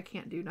 like I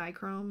can't do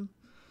nichrome,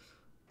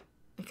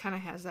 it kind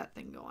of has that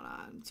thing going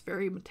on. It's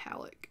very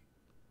metallic.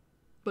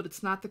 But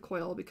it's not the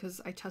coil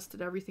because I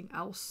tested everything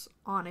else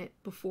on it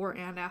before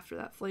and after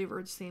that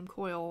flavored same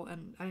coil,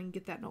 and I didn't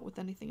get that note with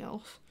anything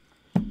else.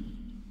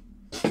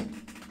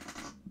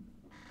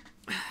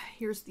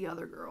 Here's the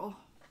other girl.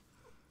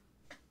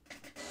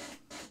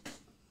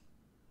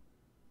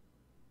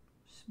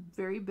 She's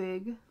very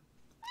big.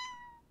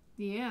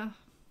 Yeah.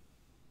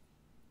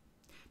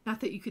 Not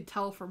that you could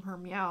tell from her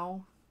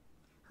meow.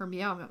 Her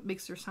meow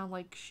makes her sound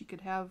like she could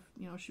have,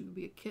 she would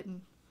be a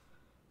kitten.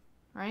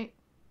 Right?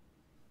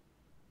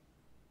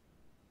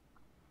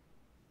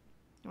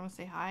 You want to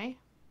say hi?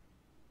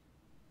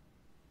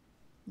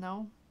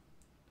 No?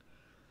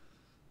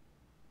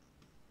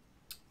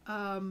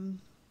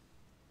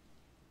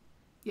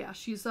 Yeah,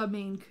 she's a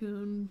Maine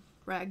Coon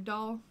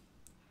ragdoll.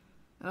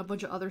 And a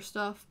bunch of other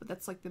stuff, but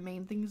that's like the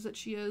main things that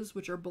she is,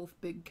 which are both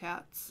big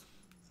cats.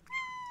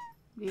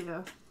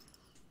 Yeah.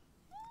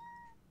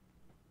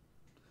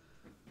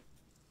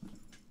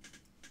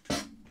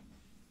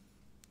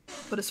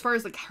 But as far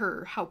as like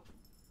how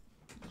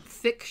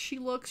thick she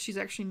looks, she's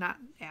actually not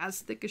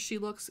as thick as she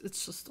looks.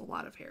 It's just a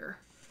lot of hair.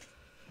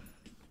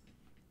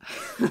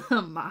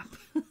 Mop.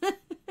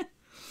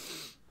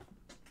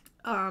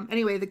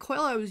 Anyway, the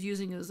coil I was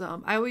using is,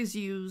 I always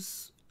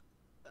use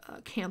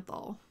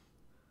Canthol.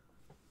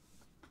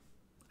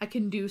 I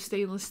can do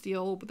stainless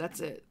steel, but that's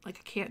it. Like,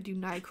 I can't do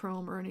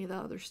nichrome or any of the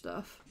other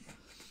stuff.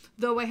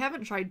 Though I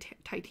haven't tried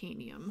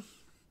titanium.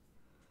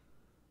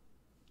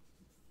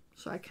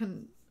 So I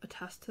can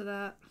attest to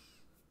that.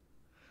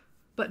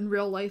 But in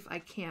real life, I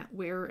can't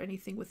wear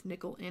anything with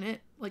nickel in it.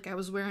 Like, I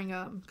was wearing,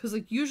 because,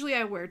 like, usually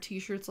I wear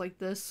t-shirts like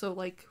this, so,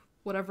 like,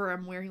 whatever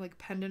I'm wearing, like,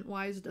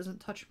 pendant-wise, doesn't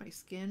touch my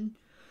skin.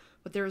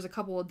 But there was a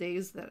couple of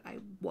days that I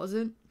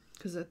wasn't,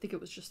 because I think it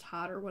was just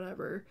hot or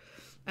whatever.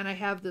 And I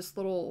have this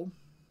little,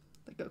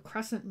 like, a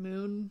crescent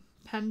moon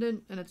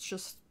pendant, and it's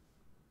just,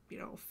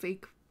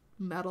 fake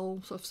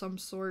metal of some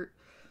sort.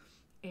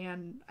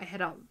 And I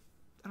had I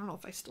don't know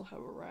if I still have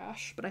a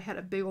rash, but I had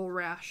a big old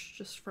rash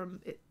just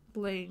from it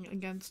laying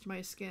against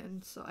my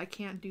skin, so I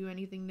can't do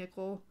anything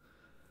nickel.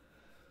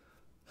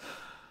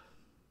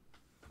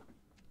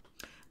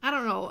 I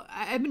don't know.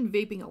 I've been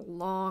vaping a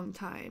long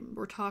time.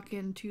 We're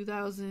talking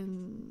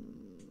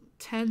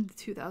 2010 to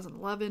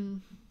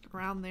 2011,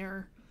 around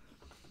there.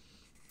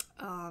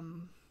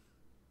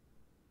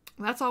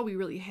 That's all we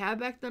really had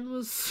back then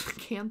was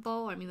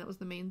Canthol. I mean, that was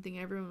the main thing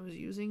everyone was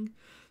using.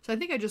 So I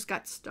think I just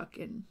got stuck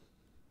in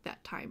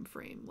that time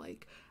frame.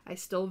 Like, I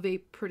still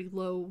vape pretty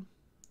low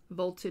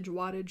voltage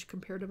wattage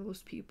compared to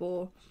most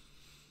people.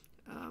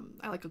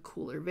 I like a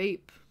cooler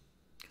vape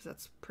because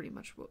that's pretty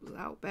much what was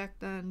out back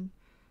then.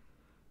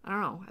 I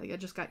don't know. I think I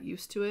just got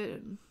used to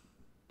it and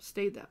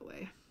stayed that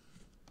way.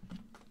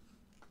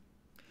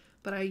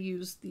 But I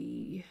use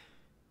they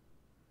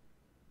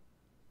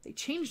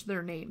changed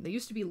their name. They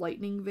used to be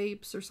Lightning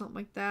Vapes or something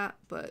like that,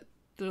 but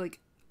they're like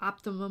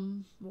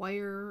Optimum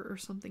Wire or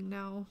something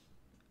now.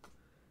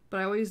 But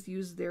I always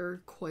use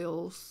their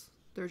coils.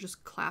 They're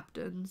just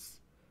Claptons.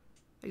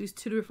 I use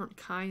 2 different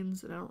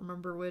kinds, and I don't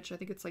remember which. I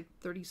think it's like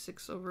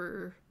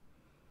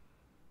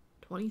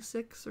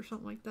 36/26 or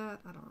something like that.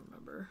 I don't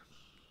remember.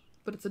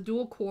 But it's a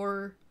dual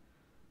core,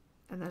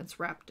 and then it's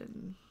wrapped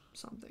in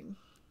something.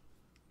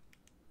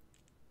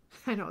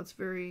 I know, it's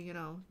very, you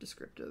know,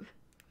 descriptive.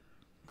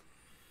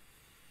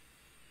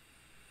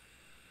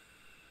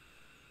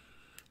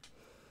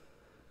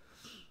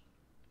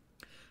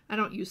 I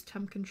don't use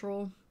temp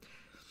control.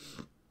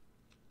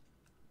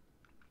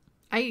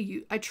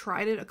 I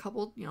tried it a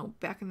couple, you know,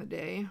 back in the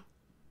day.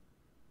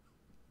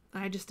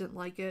 I just didn't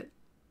like it.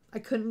 I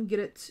couldn't get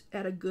it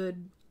at a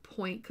good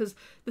point, because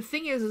the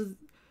thing is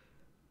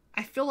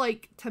I feel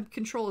like temp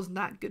control is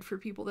not good for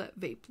people that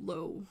vape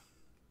low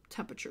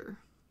temperature.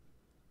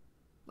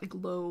 Like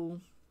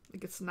low,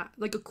 like it's not,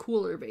 like a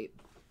cooler vape.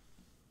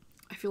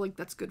 I feel like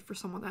that's good for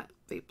someone that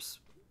vapes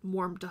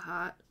warm to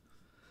hot.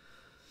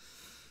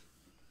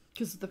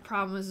 Because the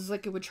problem is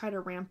like it would try to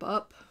ramp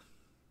up,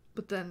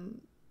 but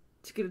then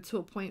to get it to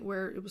a point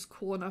where it was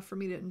cool enough for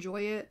me to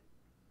enjoy it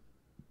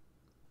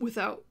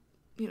without,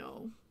 you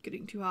know,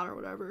 getting too hot or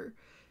whatever,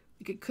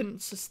 like it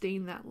couldn't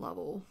sustain that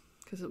level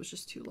because it was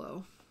just too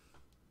low.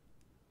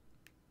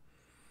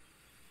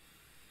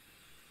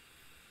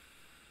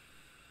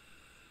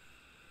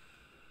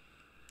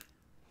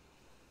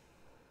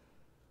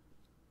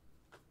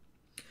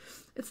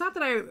 It's not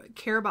that I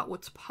care about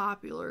what's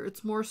popular,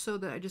 it's more so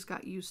that I just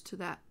got used to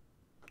that,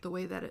 the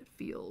way that it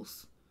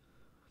feels.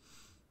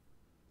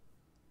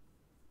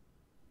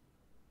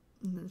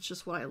 And it's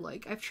just what I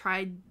like. I've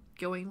tried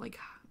going like,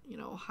 you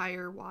know,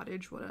 higher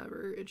wattage,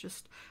 whatever. It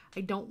just,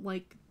 I don't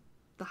like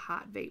the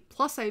hot vape.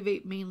 Plus I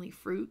vape mainly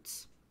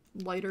fruits,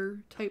 lighter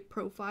type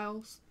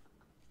profiles.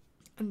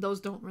 And those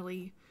don't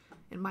really,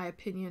 in my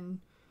opinion,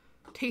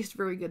 taste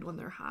very good when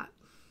they're hot.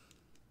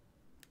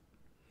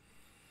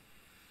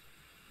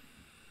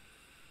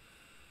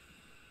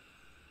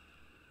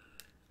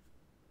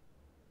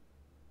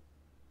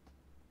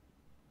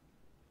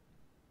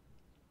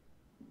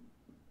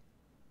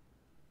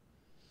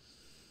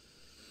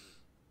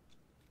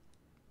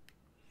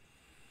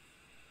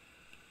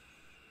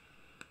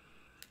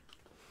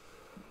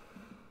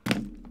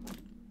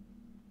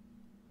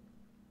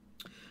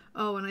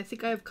 Oh, and I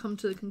think I have come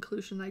to the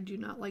conclusion I do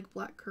not like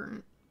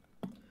blackcurrant.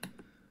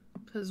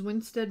 Because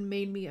Winstead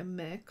made me a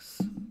mix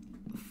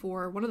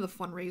for one of the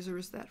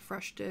fundraisers that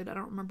Fresh did. I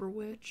don't remember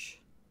which.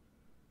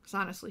 Because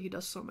honestly, he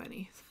does so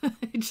many.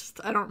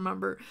 I don't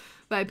remember.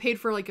 But I paid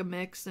for like a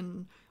mix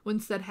and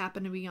Winstead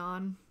happened to be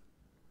on.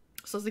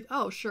 So I was like,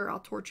 oh, sure, I'll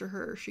torture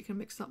her. She can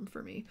mix something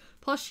for me.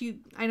 Plus,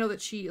 I know that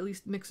she at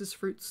least mixes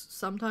fruits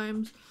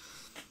sometimes.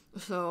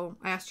 So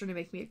I asked her to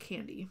make me a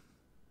candy.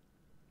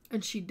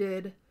 And she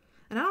did.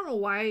 And I don't know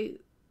why,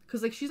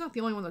 because like she's not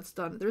the only one that's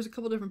done it. There's a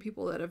couple different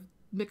people that have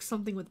mixed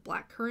something with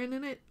blackcurrant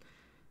in it.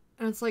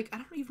 And it's like, I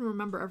don't even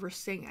remember ever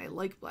saying I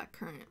like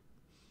blackcurrant.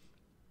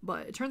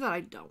 But it turns out I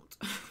don't.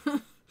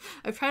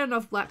 I've tried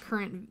enough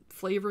blackcurrant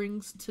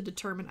flavorings to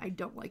determine I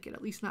don't like it,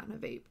 at least not in a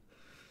vape.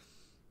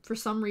 For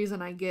some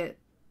reason I get,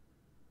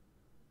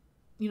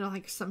 you know,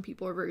 like some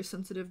people are very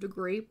sensitive to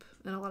grape,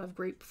 and a lot of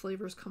grape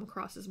flavors come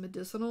across as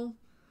medicinal.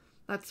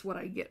 That's what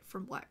I get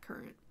from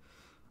blackcurrant.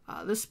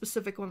 This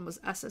specific one was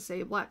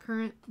SSA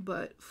blackcurrant,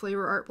 but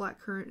Flavor Art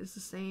blackcurrant is the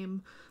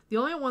same. The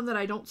only one that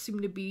I don't seem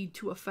to be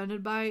too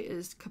offended by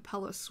is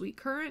Capella sweet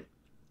currant,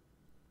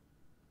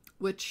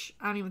 which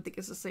I don't even think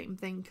is the same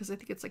thing, because I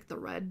think it's like the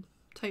red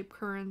type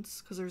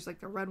currants, because there's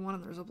like the red one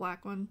and there's a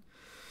black one.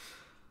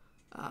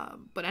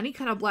 But any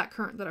kind of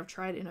blackcurrant that I've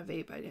tried in a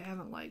vape, I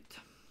haven't liked.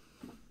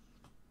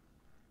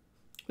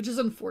 Which is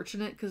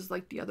unfortunate, because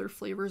like the other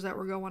flavors that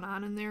were going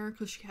on in there,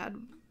 because she had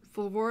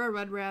Fulvora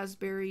red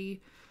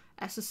raspberry,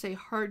 SSA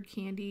hard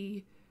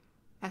candy,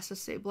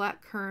 SSA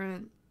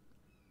blackcurrant,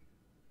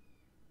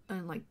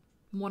 and like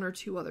one or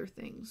two other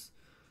things.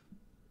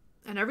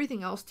 And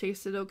everything else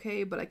tasted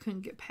okay, but I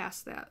couldn't get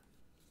past that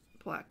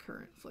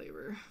blackcurrant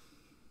flavor.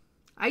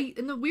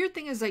 And the weird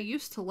thing is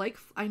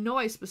I know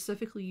I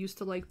specifically used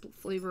to like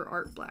Flavor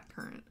Art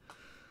blackcurrant,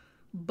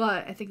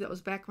 but I think that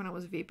was back when I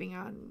was vaping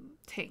on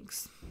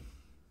tanks.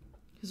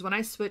 Because when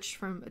I switched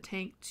from a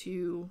tank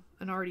to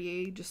an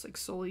RDA, just like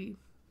solely,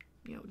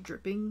 you know,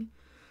 dripping,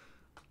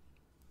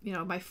 you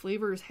know, my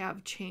flavors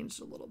have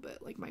changed a little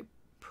bit, like my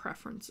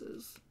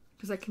preferences,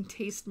 because I can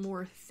taste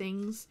more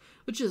things,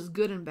 which is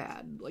good and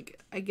bad.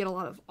 Like I get a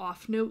lot of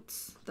off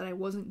notes that I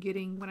wasn't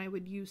getting when I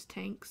would use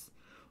tanks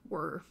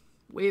or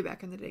way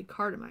back in the day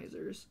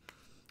cardamizers,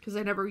 because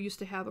I never used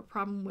to have a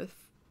problem with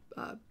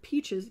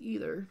peaches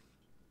either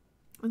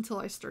until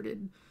I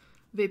started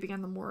vaping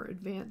on the more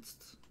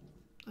advanced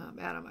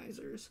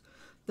atomizers.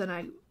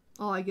 Then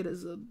all I get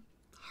is a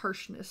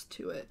harshness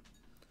to it.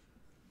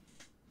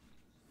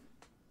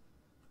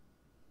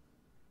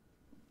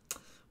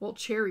 Well,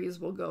 cherries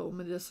will go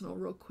medicinal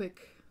real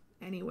quick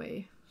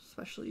anyway,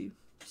 especially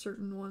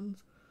certain ones.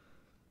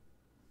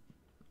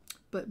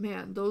 But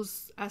man,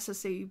 those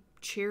SSA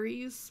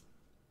cherries,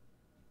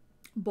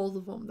 both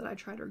of them that I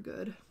tried are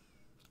good.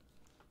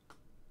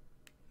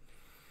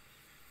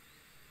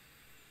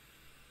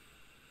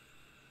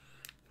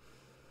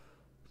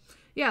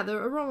 Yeah, the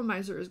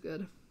aromizer is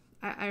good.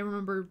 I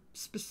remember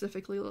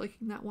specifically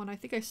liking that one. I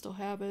think I still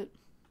have it.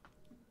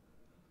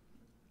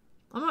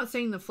 I'm not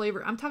saying the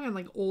flavor. I'm talking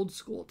like old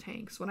school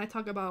tanks. When I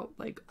talk about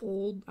like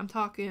old, I'm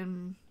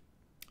talking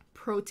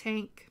pro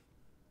tank.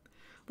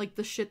 Like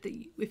the shit that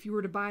if you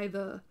were to buy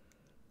the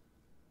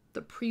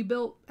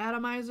pre-built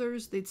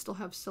atomizers, they'd still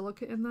have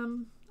silica in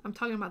them. I'm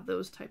talking about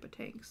those type of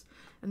tanks.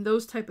 And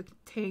those type of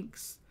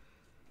tanks,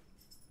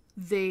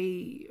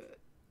 they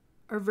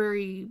are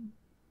very...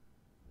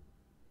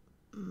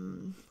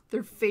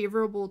 they're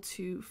favorable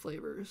to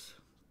flavors.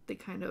 They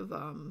kind of...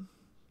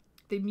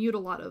 they mute a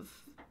lot of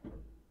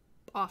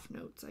off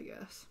notes, I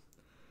guess.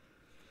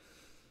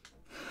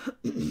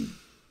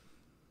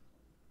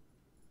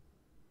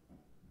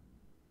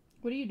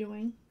 What are you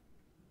doing?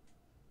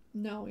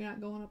 No, you're not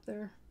going up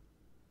there.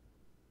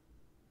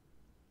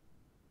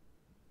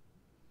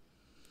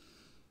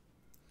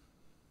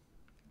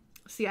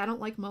 See, I don't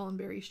like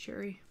Mullenberry's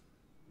cherry.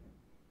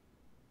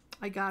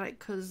 I got it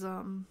because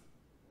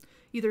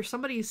either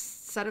somebody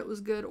said it was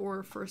good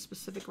or for a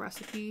specific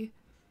recipe.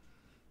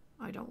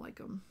 I don't like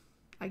them.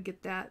 I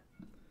get that.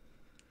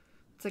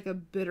 It's like a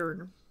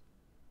bitter...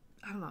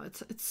 I don't know.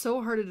 It's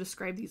so hard to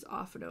describe these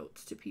off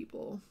notes to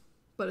people.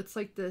 But it's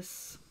like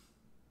this...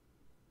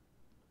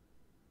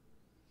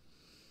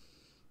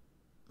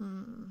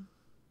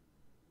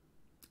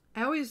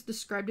 I always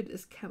described it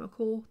as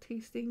chemical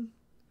tasting.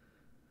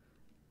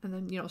 And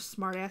then, you know,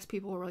 smart ass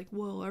people were like,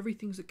 well,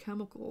 everything's a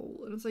chemical.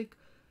 And it's like,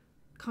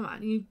 come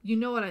on, you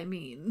know what I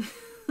mean.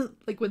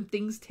 Like when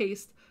things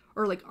taste,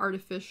 or like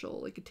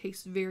artificial, like it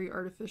tastes very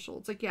artificial.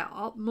 It's like, yeah,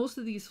 most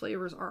of these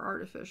flavors are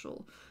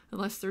artificial.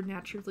 Unless they're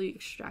naturally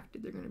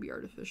extracted, they're going to be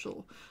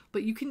artificial.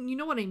 But you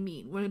know what I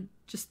mean. When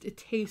it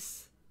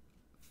tastes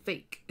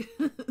fake.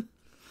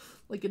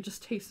 Like it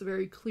just tastes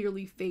very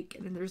clearly fake.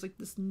 And then there's like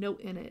this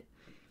note in it.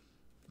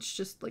 It's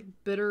just like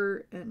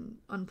bitter and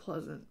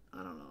unpleasant. I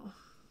don't know.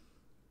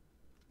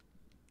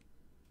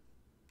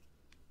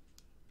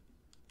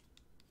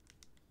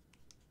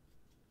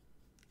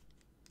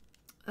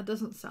 That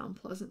doesn't sound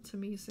pleasant to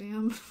me,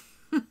 Sam.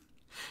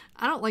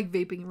 I don't like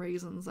vaping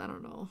raisins. I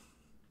don't know.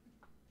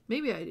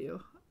 Maybe I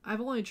do.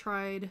 I've only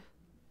tried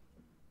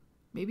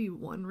maybe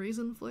one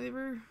raisin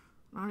flavor.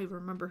 I don't even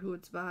remember who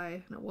it's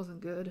by, and it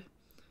wasn't good.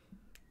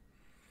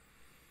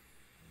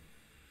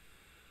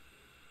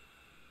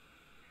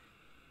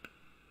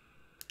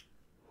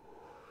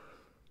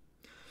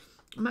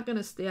 I'm not going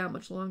to stay out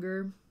much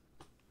longer.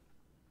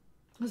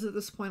 Because at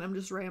this point I'm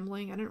just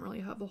rambling. I didn't really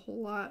have a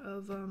whole lot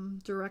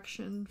of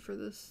direction for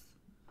this.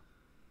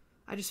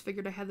 I just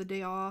figured I had the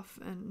day off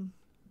and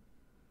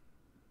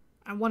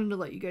I wanted to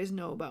let you guys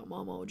know about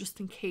MoMo just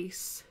in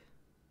case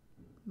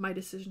my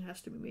decision has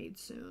to be made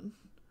soon.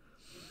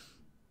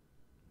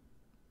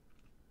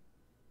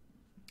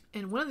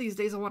 And one of these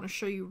days I want to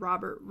show you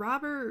Robert.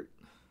 Robert,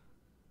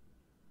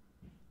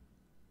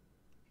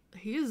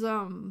 he's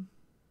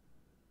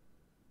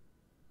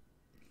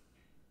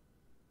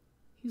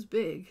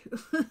big.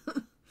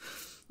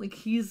 Like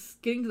he's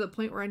getting to the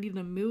point where I need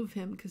to move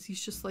him because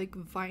he's just like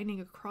vining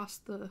across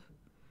the...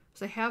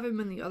 So I have him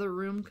in the other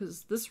room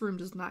because this room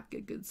does not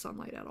get good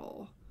sunlight at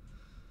all.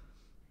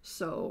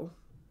 So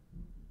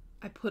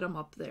I put him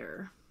up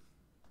there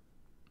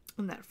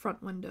in that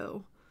front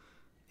window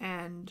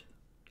and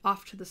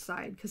off to the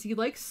side because he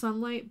likes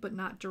sunlight but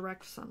not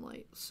direct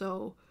sunlight.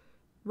 So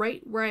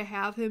right where I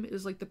have him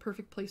is like the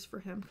perfect place for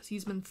him because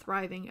he's been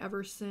thriving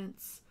ever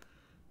since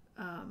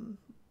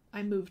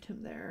I moved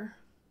him there.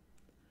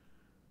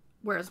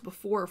 Whereas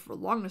before, for the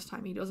longest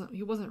time, he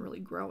wasn't really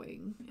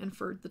growing. And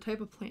for the type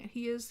of plant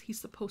he is, he's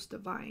supposed to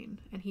vine,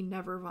 and he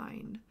never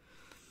vined.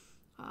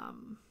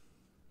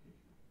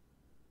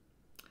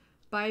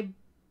 By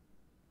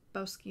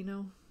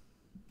Bauskino.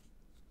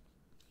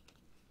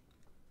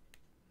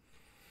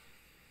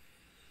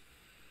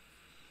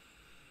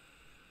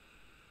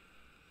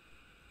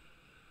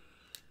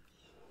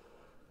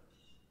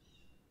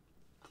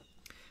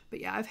 But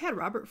yeah, I've had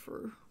Robert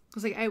for...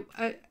 Because like I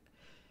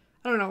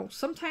don't know.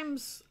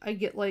 Sometimes I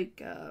get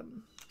like what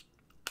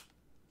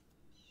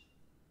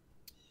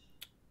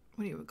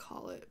do you would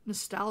call it?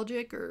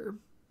 Nostalgic, or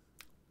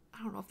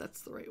I don't know if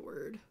that's the right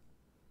word.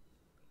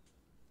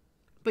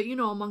 But you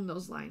know, among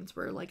those lines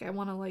where like I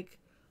want to like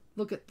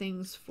look at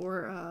things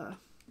for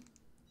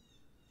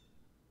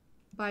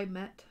by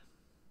Met.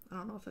 I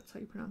don't know if that's how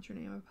you pronounce your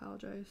name. I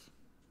apologize.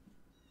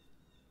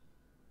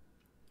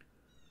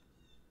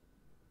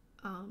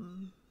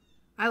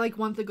 I like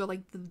wanted to go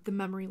like the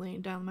memory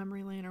lane, down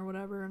memory lane or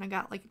whatever, and I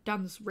got like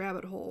down this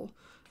rabbit hole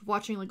of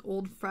watching like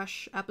old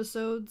fresh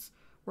episodes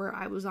where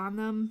I was on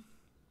them,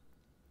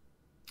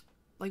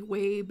 like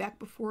way back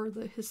before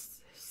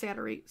his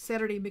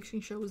Saturday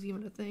mixing show was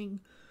even a thing.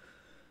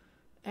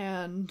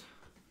 And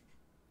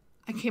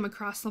I came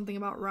across something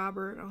about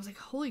Robert and I was like,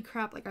 holy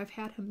crap, like I've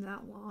had him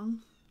that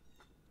long.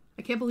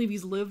 I can't believe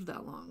he's lived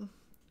that long.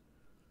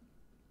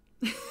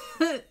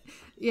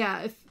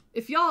 Yeah,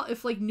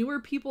 if like newer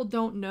people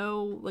don't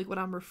know like what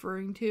I'm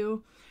referring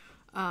to,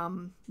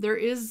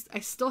 I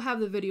still have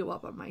the video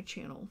up on my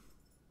channel.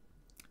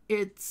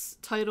 It's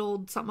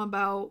titled something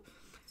about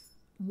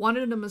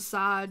wanted a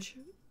massage,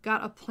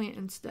 got a plant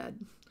instead.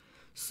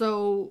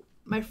 So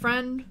my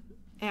friend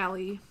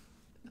Allie,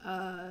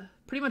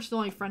 pretty much the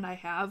only friend I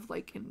have,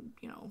 like, in,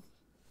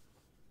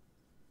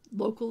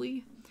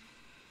 locally,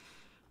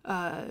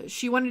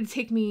 she wanted to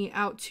take me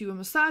out to a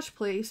massage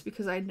place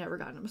because I'd never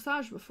gotten a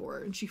massage before,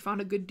 and she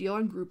found a good deal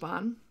on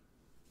Groupon,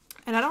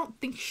 and I don't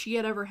think she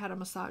had ever had a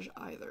massage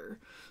either,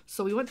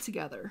 so we went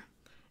together,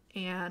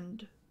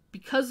 and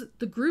because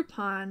the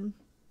Groupon,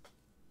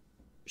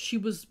 she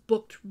was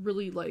booked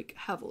really, like,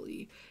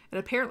 heavily, and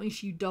apparently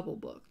she double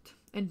booked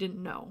and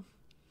didn't know.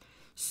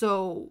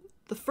 So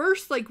the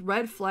first, like,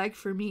 red flag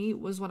for me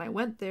was when I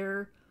went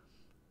there,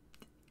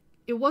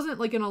 it wasn't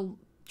like in a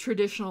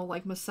traditional,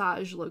 like,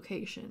 massage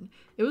location.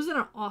 It was in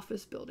an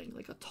office building,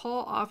 like a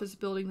tall office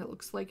building that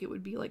looks like it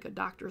would be like a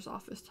doctor's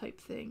office type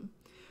thing,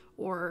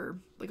 or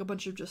like a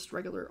bunch of just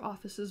regular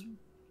offices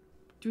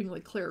doing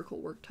like clerical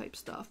work type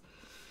stuff.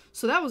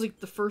 So that was like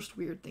the first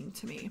weird thing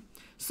to me.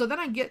 So then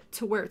I get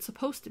to where it's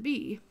supposed to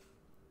be,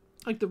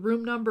 like the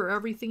room number,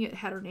 everything. It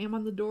had her name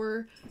on the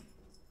door.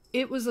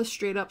 It was a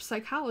straight up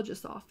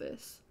psychologist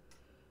office.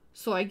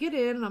 So I get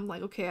in and I'm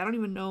like, okay, I don't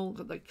even know,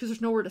 like, because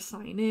there's nowhere to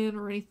sign in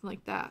or anything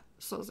like that.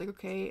 So I was like,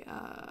 okay,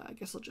 I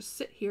guess I'll just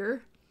sit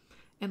here.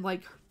 And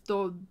like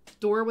the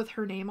door with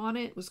her name on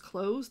it was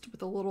closed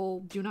with a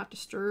little do not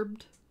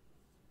disturb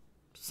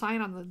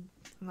sign on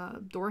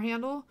the door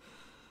handle.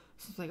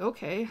 So it's like,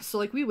 okay. So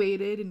like we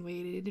waited and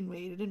waited and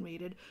waited and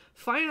waited.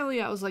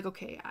 Finally, I was like,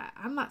 okay,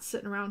 I'm not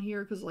sitting around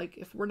here because like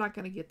if we're not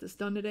going to get this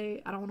done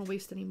today, I don't want to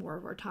waste any more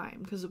of our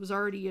time, because it was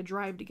already a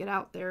drive to get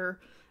out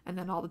there and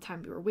then all the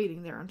time we were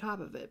waiting there on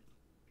top of it.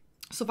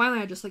 So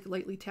finally I just like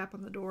lightly tap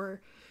on the door.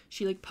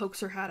 She like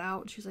pokes her head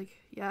out and she's like,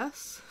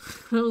 yes.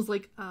 And I was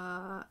like,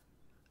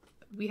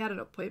 we had an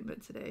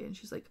appointment today. And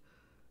she's like,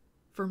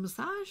 for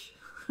massage?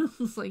 I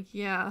was like,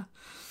 yeah.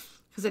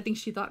 Because I think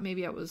she thought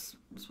maybe I was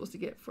supposed to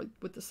get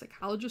with the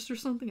psychologist or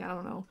something. I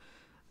don't know.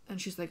 And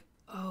she's like,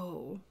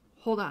 oh,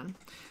 hold on.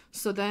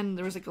 So then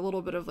there was like a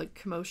little bit of like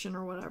commotion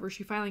or whatever.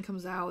 She finally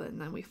comes out and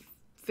then we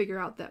figure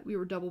out that we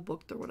were double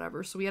booked or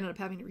whatever. So we ended up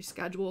having to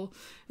reschedule.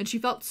 And she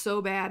felt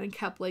so bad and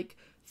kept like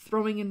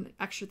throwing in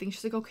extra things.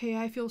 She's like, okay,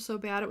 I feel so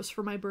bad. It was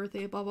for my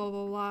birthday, blah, blah,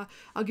 blah, blah.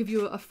 I'll give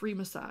you a free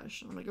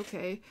massage. I'm like,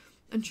 okay.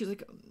 And she's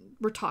like,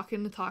 we're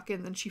talking and talking.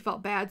 And then she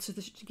felt bad, so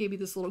she gave me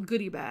this little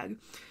goodie bag.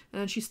 And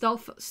then she still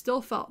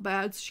felt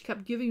bad, so she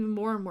kept giving me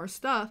more and more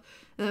stuff.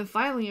 And then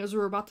finally, as we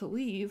were about to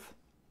leave,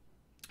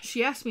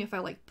 she asked me if I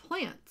like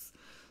plants.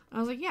 And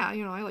I was like, yeah,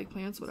 I like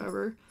plants,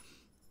 whatever.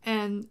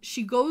 And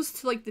she goes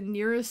to like the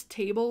nearest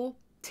table,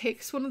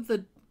 takes one of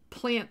the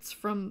plants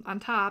from on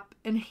top,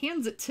 and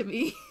hands it to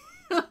me.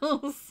 I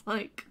was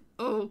like,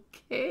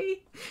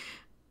 okay.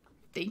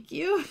 Thank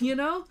you,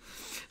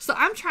 So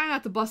I'm trying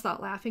not to bust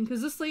out laughing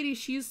because this lady,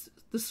 she's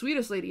the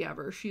sweetest lady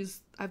ever.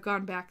 I've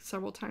gone back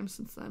several times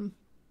since then.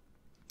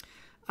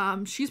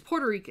 She's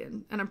Puerto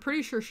Rican, and I'm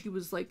pretty sure she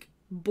was like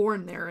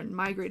born there and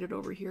migrated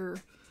over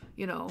here,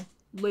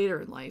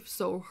 later in life.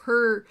 So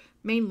her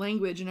main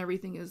language and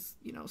everything is,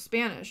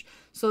 Spanish.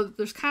 So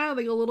there's kind of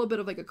like a little bit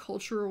of like a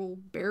cultural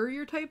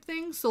barrier type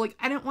thing. So like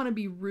I didn't want to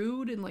be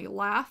rude and like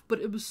laugh,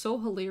 but it was so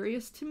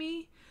hilarious to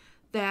me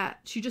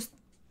that she just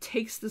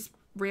takes this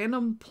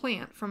random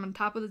plant from on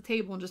top of the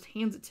table and just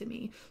hands it to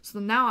me. So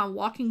now I'm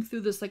walking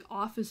through this like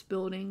office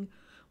building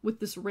with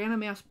this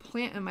random ass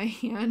plant in my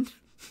hand.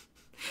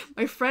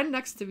 My friend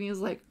next to me is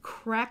like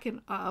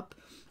cracking up,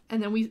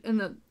 and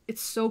then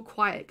it's so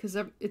quiet because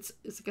it's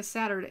like a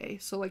Saturday,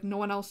 so like no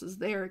one else is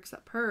there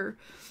except her.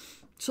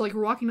 So like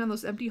we're walking down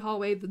this empty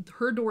hallway,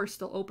 her door is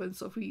still open,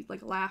 so if we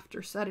like laughed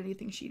or said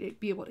anything, she'd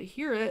be able to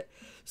hear it.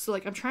 So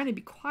like I'm trying to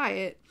be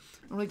quiet.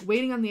 I'm like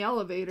waiting on the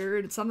elevator,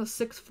 and it's on the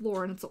 6th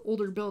floor, and it's an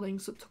older building,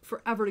 so it took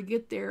forever to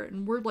get there,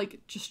 and we're like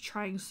just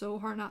trying so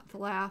hard not to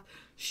laugh.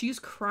 She's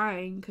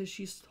crying because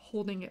she's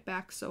holding it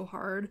back so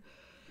hard.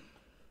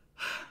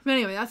 But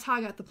anyway, that's how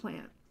I got the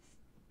plant.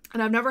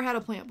 And I've never had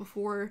a plant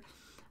before,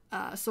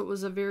 so it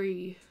was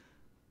it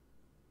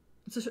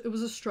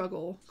was a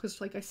struggle, because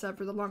like I said,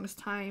 for the longest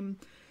time,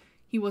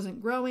 he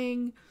wasn't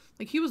growing.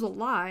 Like, he was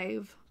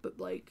alive, but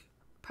like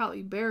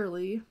probably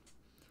barely.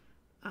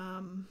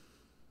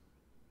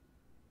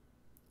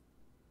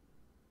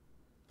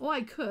 Well,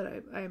 I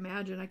could. I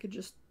imagine I could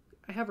just...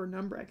 I have her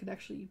number. I could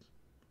actually...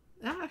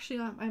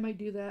 I might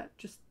do that.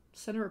 Just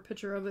send her a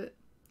picture of it.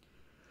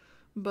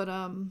 But,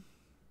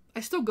 I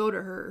still go to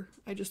her.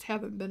 I just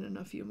haven't been in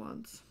a few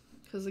months.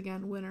 Because,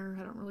 again, winter,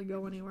 I don't really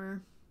go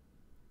anywhere.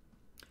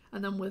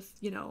 And then with,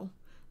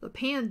 the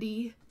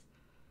pandy,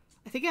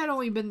 I think I'd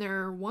only been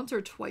there once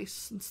or twice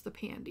since the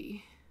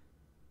pandy.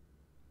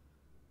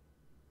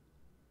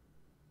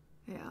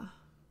 Yeah.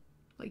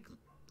 Like,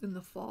 in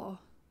the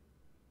fall.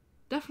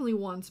 Definitely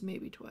once,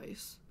 maybe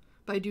twice.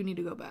 But I do need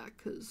to go back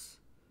because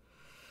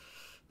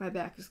my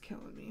back is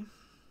killing me.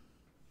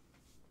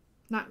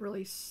 Not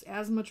really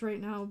as much right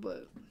now,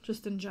 but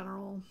just in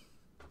general.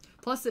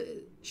 Plus,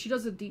 she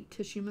does a deep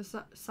tissue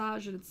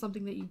massage, and it's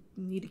something that you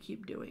need to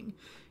keep doing.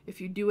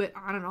 If you do it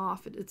on and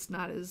off, it's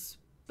not as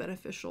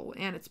beneficial,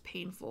 and it's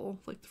painful.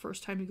 Like the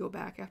first time you go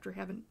back after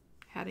haven't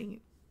had it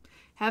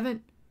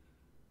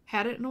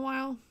in a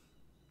while.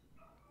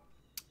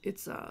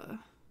 it's I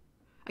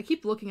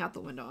keep looking out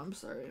the window. I'm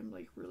sorry. I'm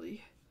like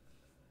really,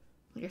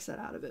 like I said,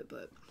 out of it.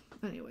 But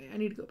anyway, I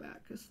need to go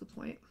back is the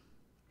point.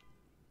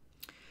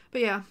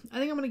 But yeah, I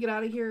think I'm going to get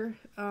out of here.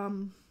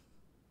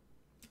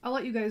 I'll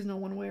let you guys know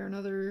one way or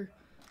another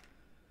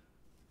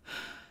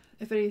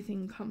if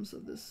anything comes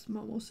of this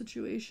MoMo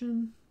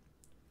situation.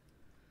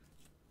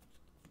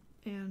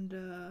 And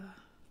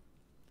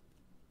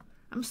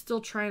I'm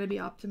still trying to be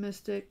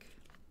optimistic.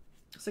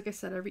 It's like I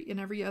said, in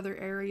every other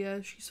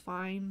area, she's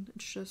fine.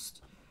 It's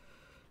just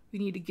we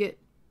need to get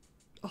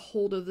a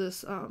hold of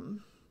this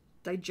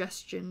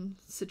digestion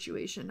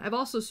situation. I've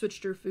also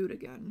switched her food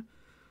again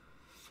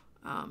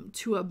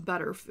to a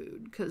better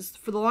food, because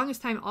for the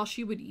longest time all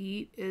she would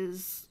eat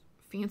is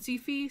Fancy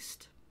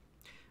Feast,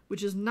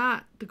 which is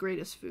not the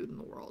greatest food in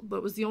the world, but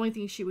it was the only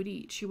thing she would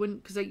eat. She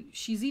wouldn't, because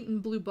she's eaten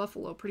Blue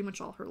Buffalo pretty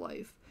much all her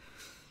life,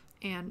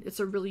 and it's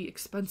a really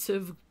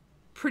expensive,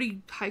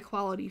 pretty high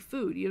quality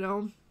food, you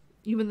know.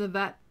 Even the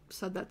vet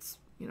said that's,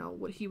 you know,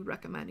 what he would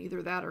recommend,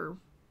 either that or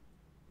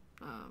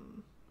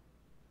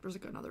there's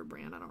like another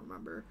brand, I don't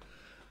remember,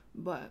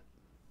 but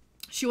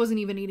she wasn't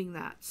even eating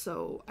that,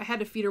 so I had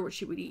to feed her what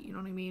she would eat, you know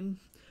what I mean?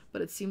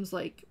 But it seems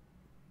like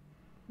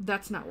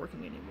that's not working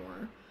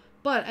anymore.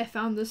 But I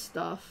found this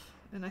stuff,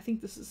 and I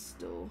think this is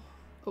still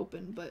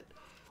open, but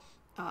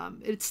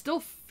it's still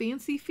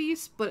Fancy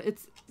Feast, but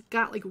it's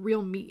got like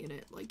real meat in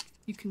it. Like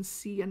you can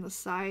see on the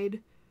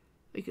side,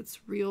 like it's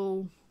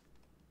real,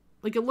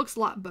 like it looks a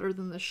lot better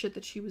than the shit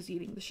that she was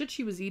eating. The shit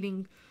she was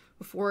eating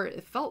before,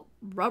 it felt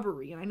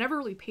rubbery, and I never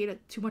really paid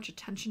too much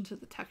attention to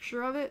the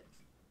texture of it.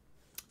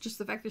 Just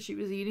the fact that she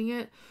was eating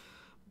it,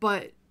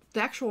 but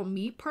the actual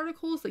meat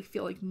particles, they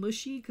feel like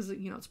mushy because,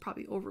 you know, it's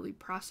probably overly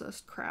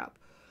processed crap.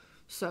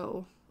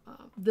 So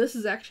this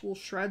is actual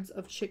shreds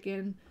of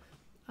chicken.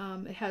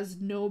 It has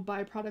no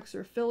byproducts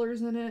or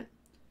fillers in it.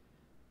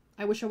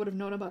 I wish I would have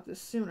known about this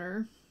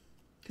sooner,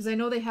 because I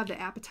know they have the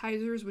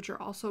appetizers, which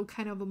are also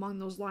kind of among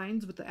those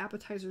lines, but the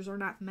appetizers are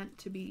not meant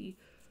to be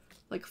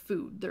like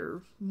food.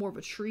 They're more of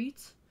a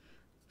treat.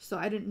 So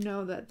I didn't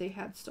know that they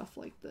had stuff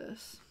like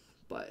this.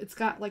 But it's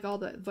got like all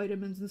the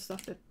vitamins and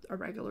stuff that a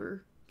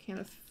regular can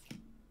of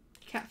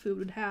cat food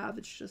would have.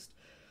 It's just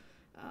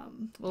a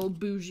little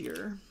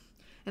bougier.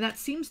 And that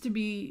seems to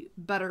be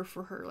better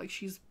for her. Like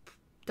she's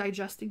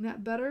digesting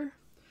that better.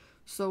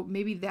 So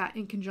maybe that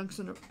in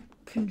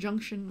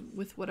conjunction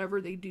with whatever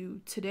they do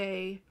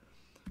today.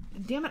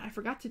 And damn it, I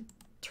forgot to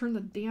turn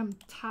the damn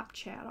top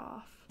chat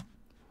off.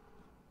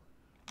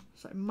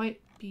 So I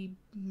might be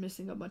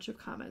missing a bunch of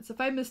comments.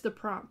 If I missed a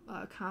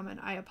comment,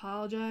 I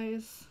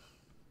apologize.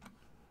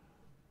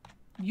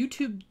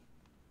 YouTube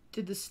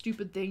did this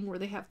stupid thing where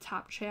they have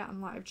top chat and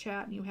live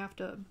chat, and you have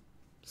to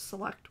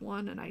select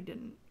one, and I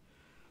didn't.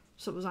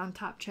 So it was on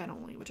top chat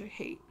only, which I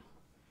hate.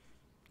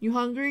 You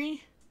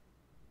hungry?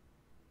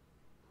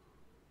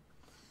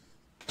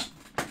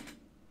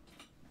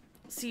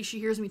 See, she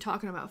hears me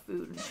talking about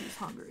food and she's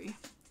hungry.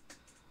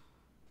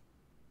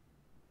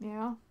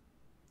 Yeah?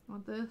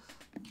 Want this?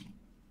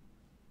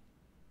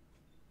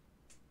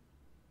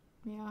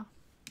 Yeah.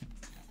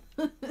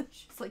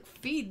 She's like,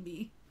 feed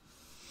me.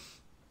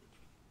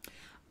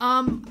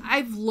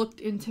 I've looked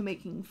into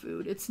making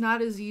food. It's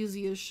not as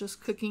easy as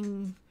just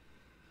cooking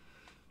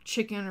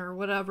chicken or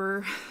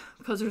whatever,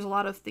 because there's a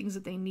lot of things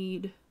that they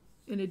need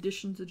in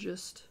addition to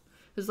just,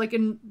 it's like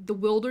in the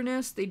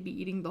wilderness, they'd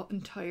be eating the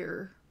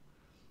entire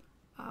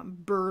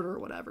bird or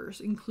whatever,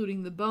 so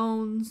including the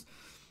bones,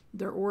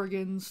 their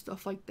organs,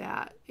 stuff like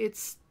that.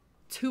 It's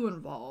too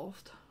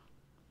involved.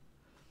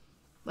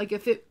 Like,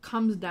 if it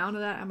comes down to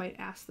that, I might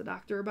ask the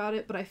doctor about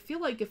it, but I feel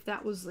like if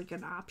that was like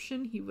an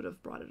option, he would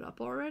have brought it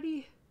up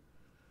already.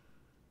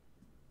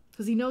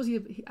 Because he knows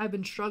I've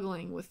been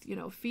struggling with, you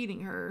know,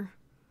 feeding her.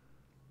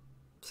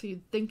 So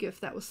you'd think if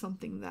that was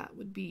something that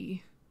would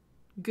be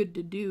good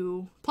to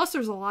do. Plus,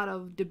 there's a lot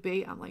of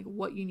debate on, like,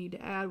 what you need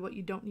to add, what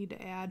you don't need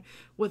to add,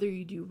 whether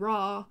you do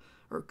raw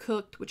or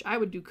cooked, which I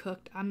would do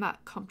cooked. I'm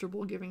not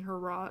comfortable giving her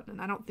raw,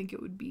 and I don't think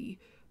it would be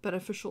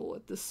beneficial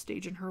at this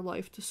stage in her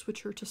life to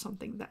switch her to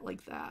something that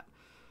like that.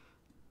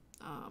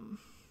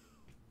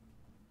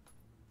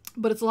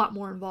 But it's a lot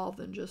more involved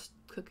than just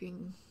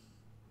cooking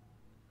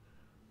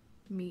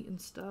meat and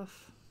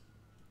stuff.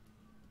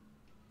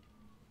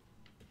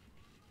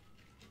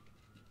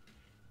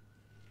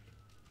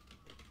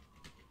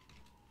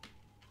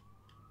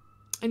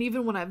 And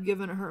even when I've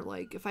given her,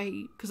 like, if I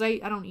eat, because I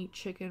don't eat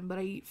chicken, but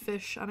I eat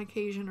fish on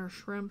occasion or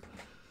shrimp,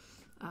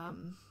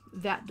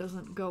 that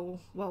doesn't go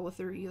well with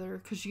her either,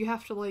 because you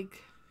have to, like,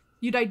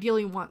 you'd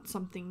ideally want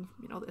something,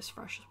 you know, as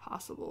fresh as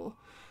possible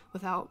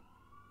without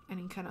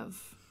any kind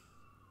of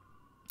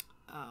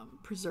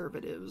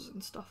preservatives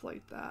and stuff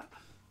like that.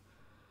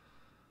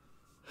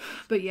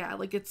 But yeah,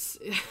 like, it's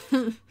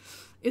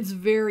it's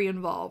very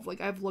involved.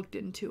 Like, I've looked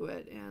into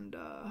it, and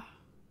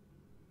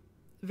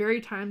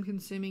very time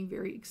consuming,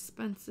 very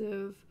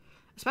expensive,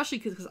 especially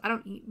because I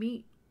don't eat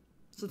meat,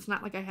 so it's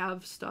not like I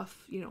have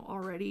stuff, you know,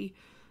 already.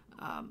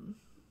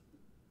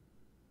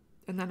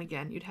 And then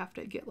again, you'd have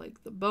to get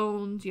like the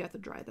bones, you have to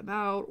dry them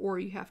out, or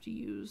you have to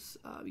use,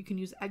 you can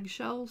use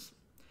eggshells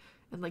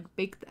and like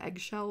bake the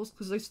eggshells,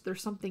 because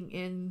there's something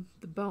in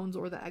the bones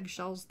or the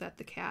eggshells that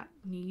the cat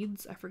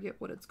needs. I forget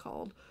what it's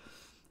called.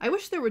 I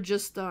wish there would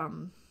just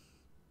like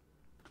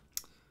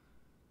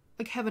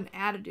have an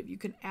additive you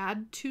can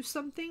add to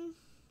something,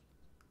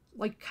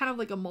 like kind of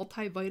like a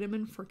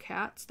multivitamin for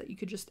cats that you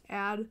could just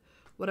add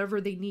whatever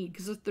they need,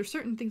 because there's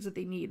certain things that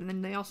they need, and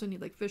then they also need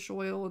like fish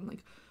oil and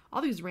like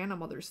all these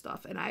random other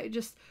stuff. And I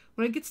just,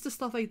 when it gets to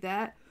stuff like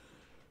that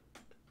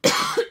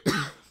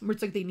where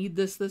it's like they need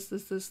this,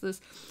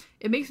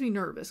 it makes me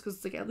nervous, because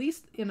it's like, at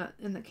least in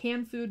the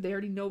canned food, they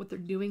already know what they're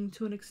doing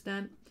to an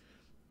extent.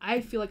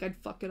 I feel like I'd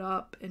fuck it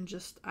up and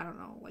just, I don't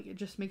know, like it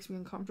just makes me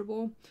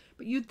uncomfortable.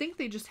 But you'd think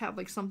they just have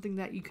like something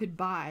that you could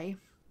buy,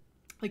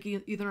 like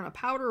either in a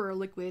powder or a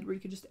liquid, where you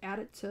could just add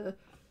it to,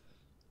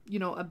 you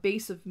know, a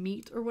base of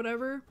meat or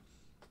whatever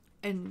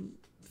and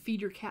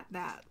feed your cat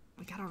that.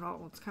 Like, I don't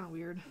know, it's kind of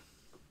weird.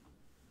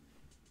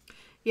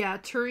 Yeah,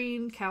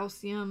 taurine,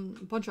 calcium,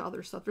 a bunch of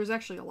other stuff. There's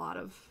actually a lot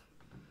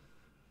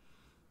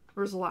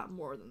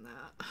more than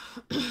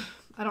that.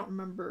 I don't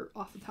remember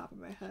off the top of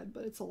my head,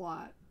 but it's a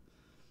lot.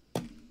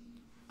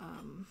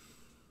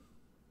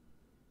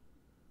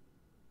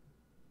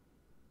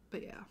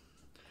 But yeah.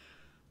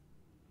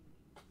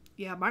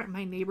 Yeah,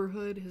 my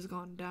neighborhood has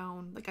gone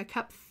down. Like, I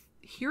kept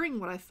hearing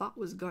what I thought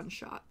was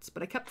gunshots,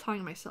 but I kept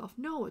telling myself,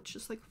 no, it's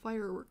just like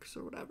fireworks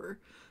or whatever.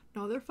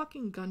 No, they're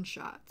fucking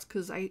gunshots,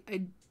 because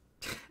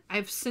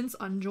I've since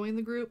unjoined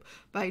the group,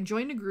 but I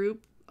joined a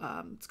group,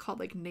 it's called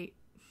like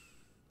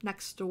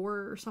Next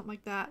Door or something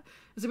like that.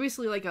 It's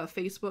basically like a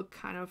Facebook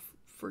kind of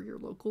for your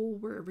local,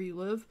 wherever you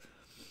live.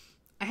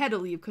 I had to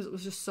leave because it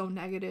was just so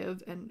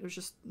negative, and it was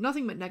just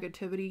nothing but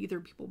negativity, either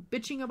people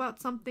bitching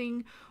about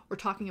something or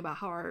talking about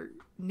how our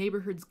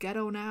neighborhood's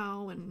ghetto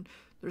now and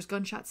there's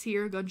gunshots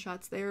here,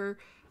 gunshots there.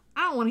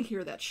 I don't want to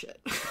hear that shit.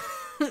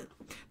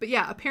 But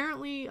yeah,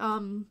 apparently a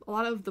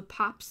lot of the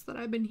pops that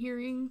I've been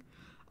hearing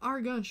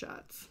are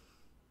gunshots.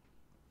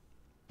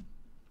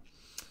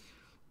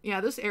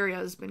 Yeah, this area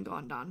has been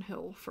gone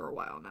downhill for a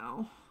while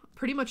now.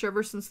 Pretty much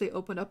ever since they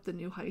opened up the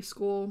new high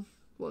school.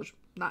 Well, it's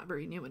not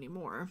very new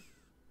anymore.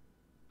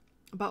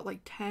 About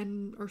like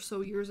 10 or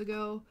so years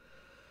ago.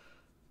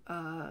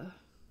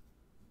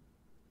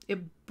 It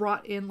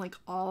brought in like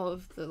all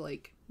of the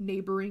like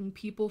neighboring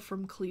people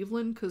from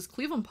Cleveland, because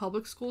Cleveland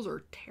public schools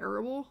are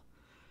terrible.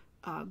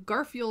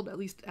 Garfield, at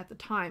least at the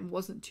time,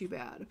 wasn't too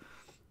bad.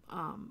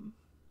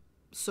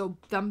 So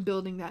them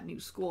building that new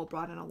school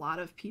brought in a lot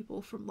of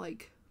people from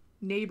like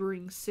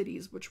neighboring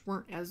cities, which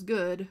weren't as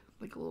good,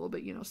 like a little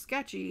bit, you know,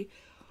 sketchy.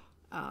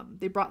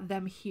 They brought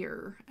them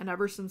here, and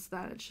ever since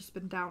that, it's just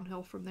been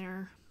downhill from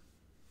there.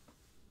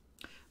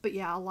 But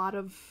yeah, a lot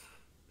of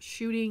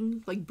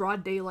shooting, like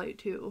broad daylight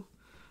too.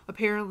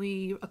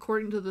 Apparently,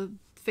 according to the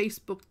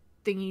Facebook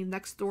thingy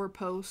Next Door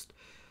post,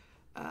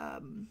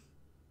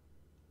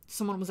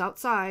 someone was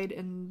outside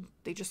and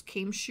they just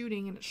came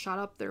shooting, and it shot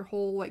up their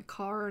whole like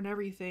car and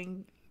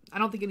everything. I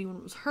don't think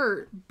anyone was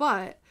hurt,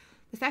 but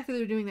the fact that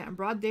they're doing that in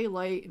broad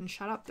daylight and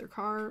shot up their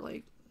car,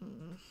 like,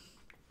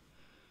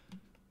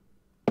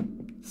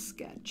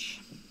 sketch.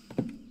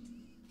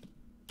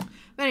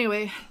 But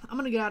anyway, I'm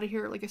gonna get out of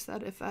here. Like I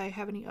said, if I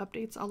have any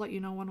updates, I'll let you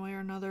know one way or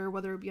another,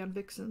 whether it be on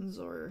Vixens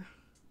or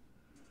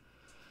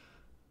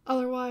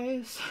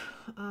otherwise.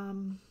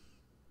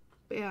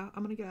 But yeah,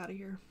 I'm gonna get out of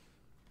here.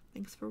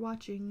 Thanks for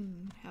watching,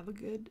 and have a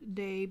good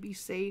day. Be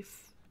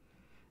safe,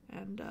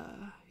 and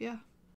yeah.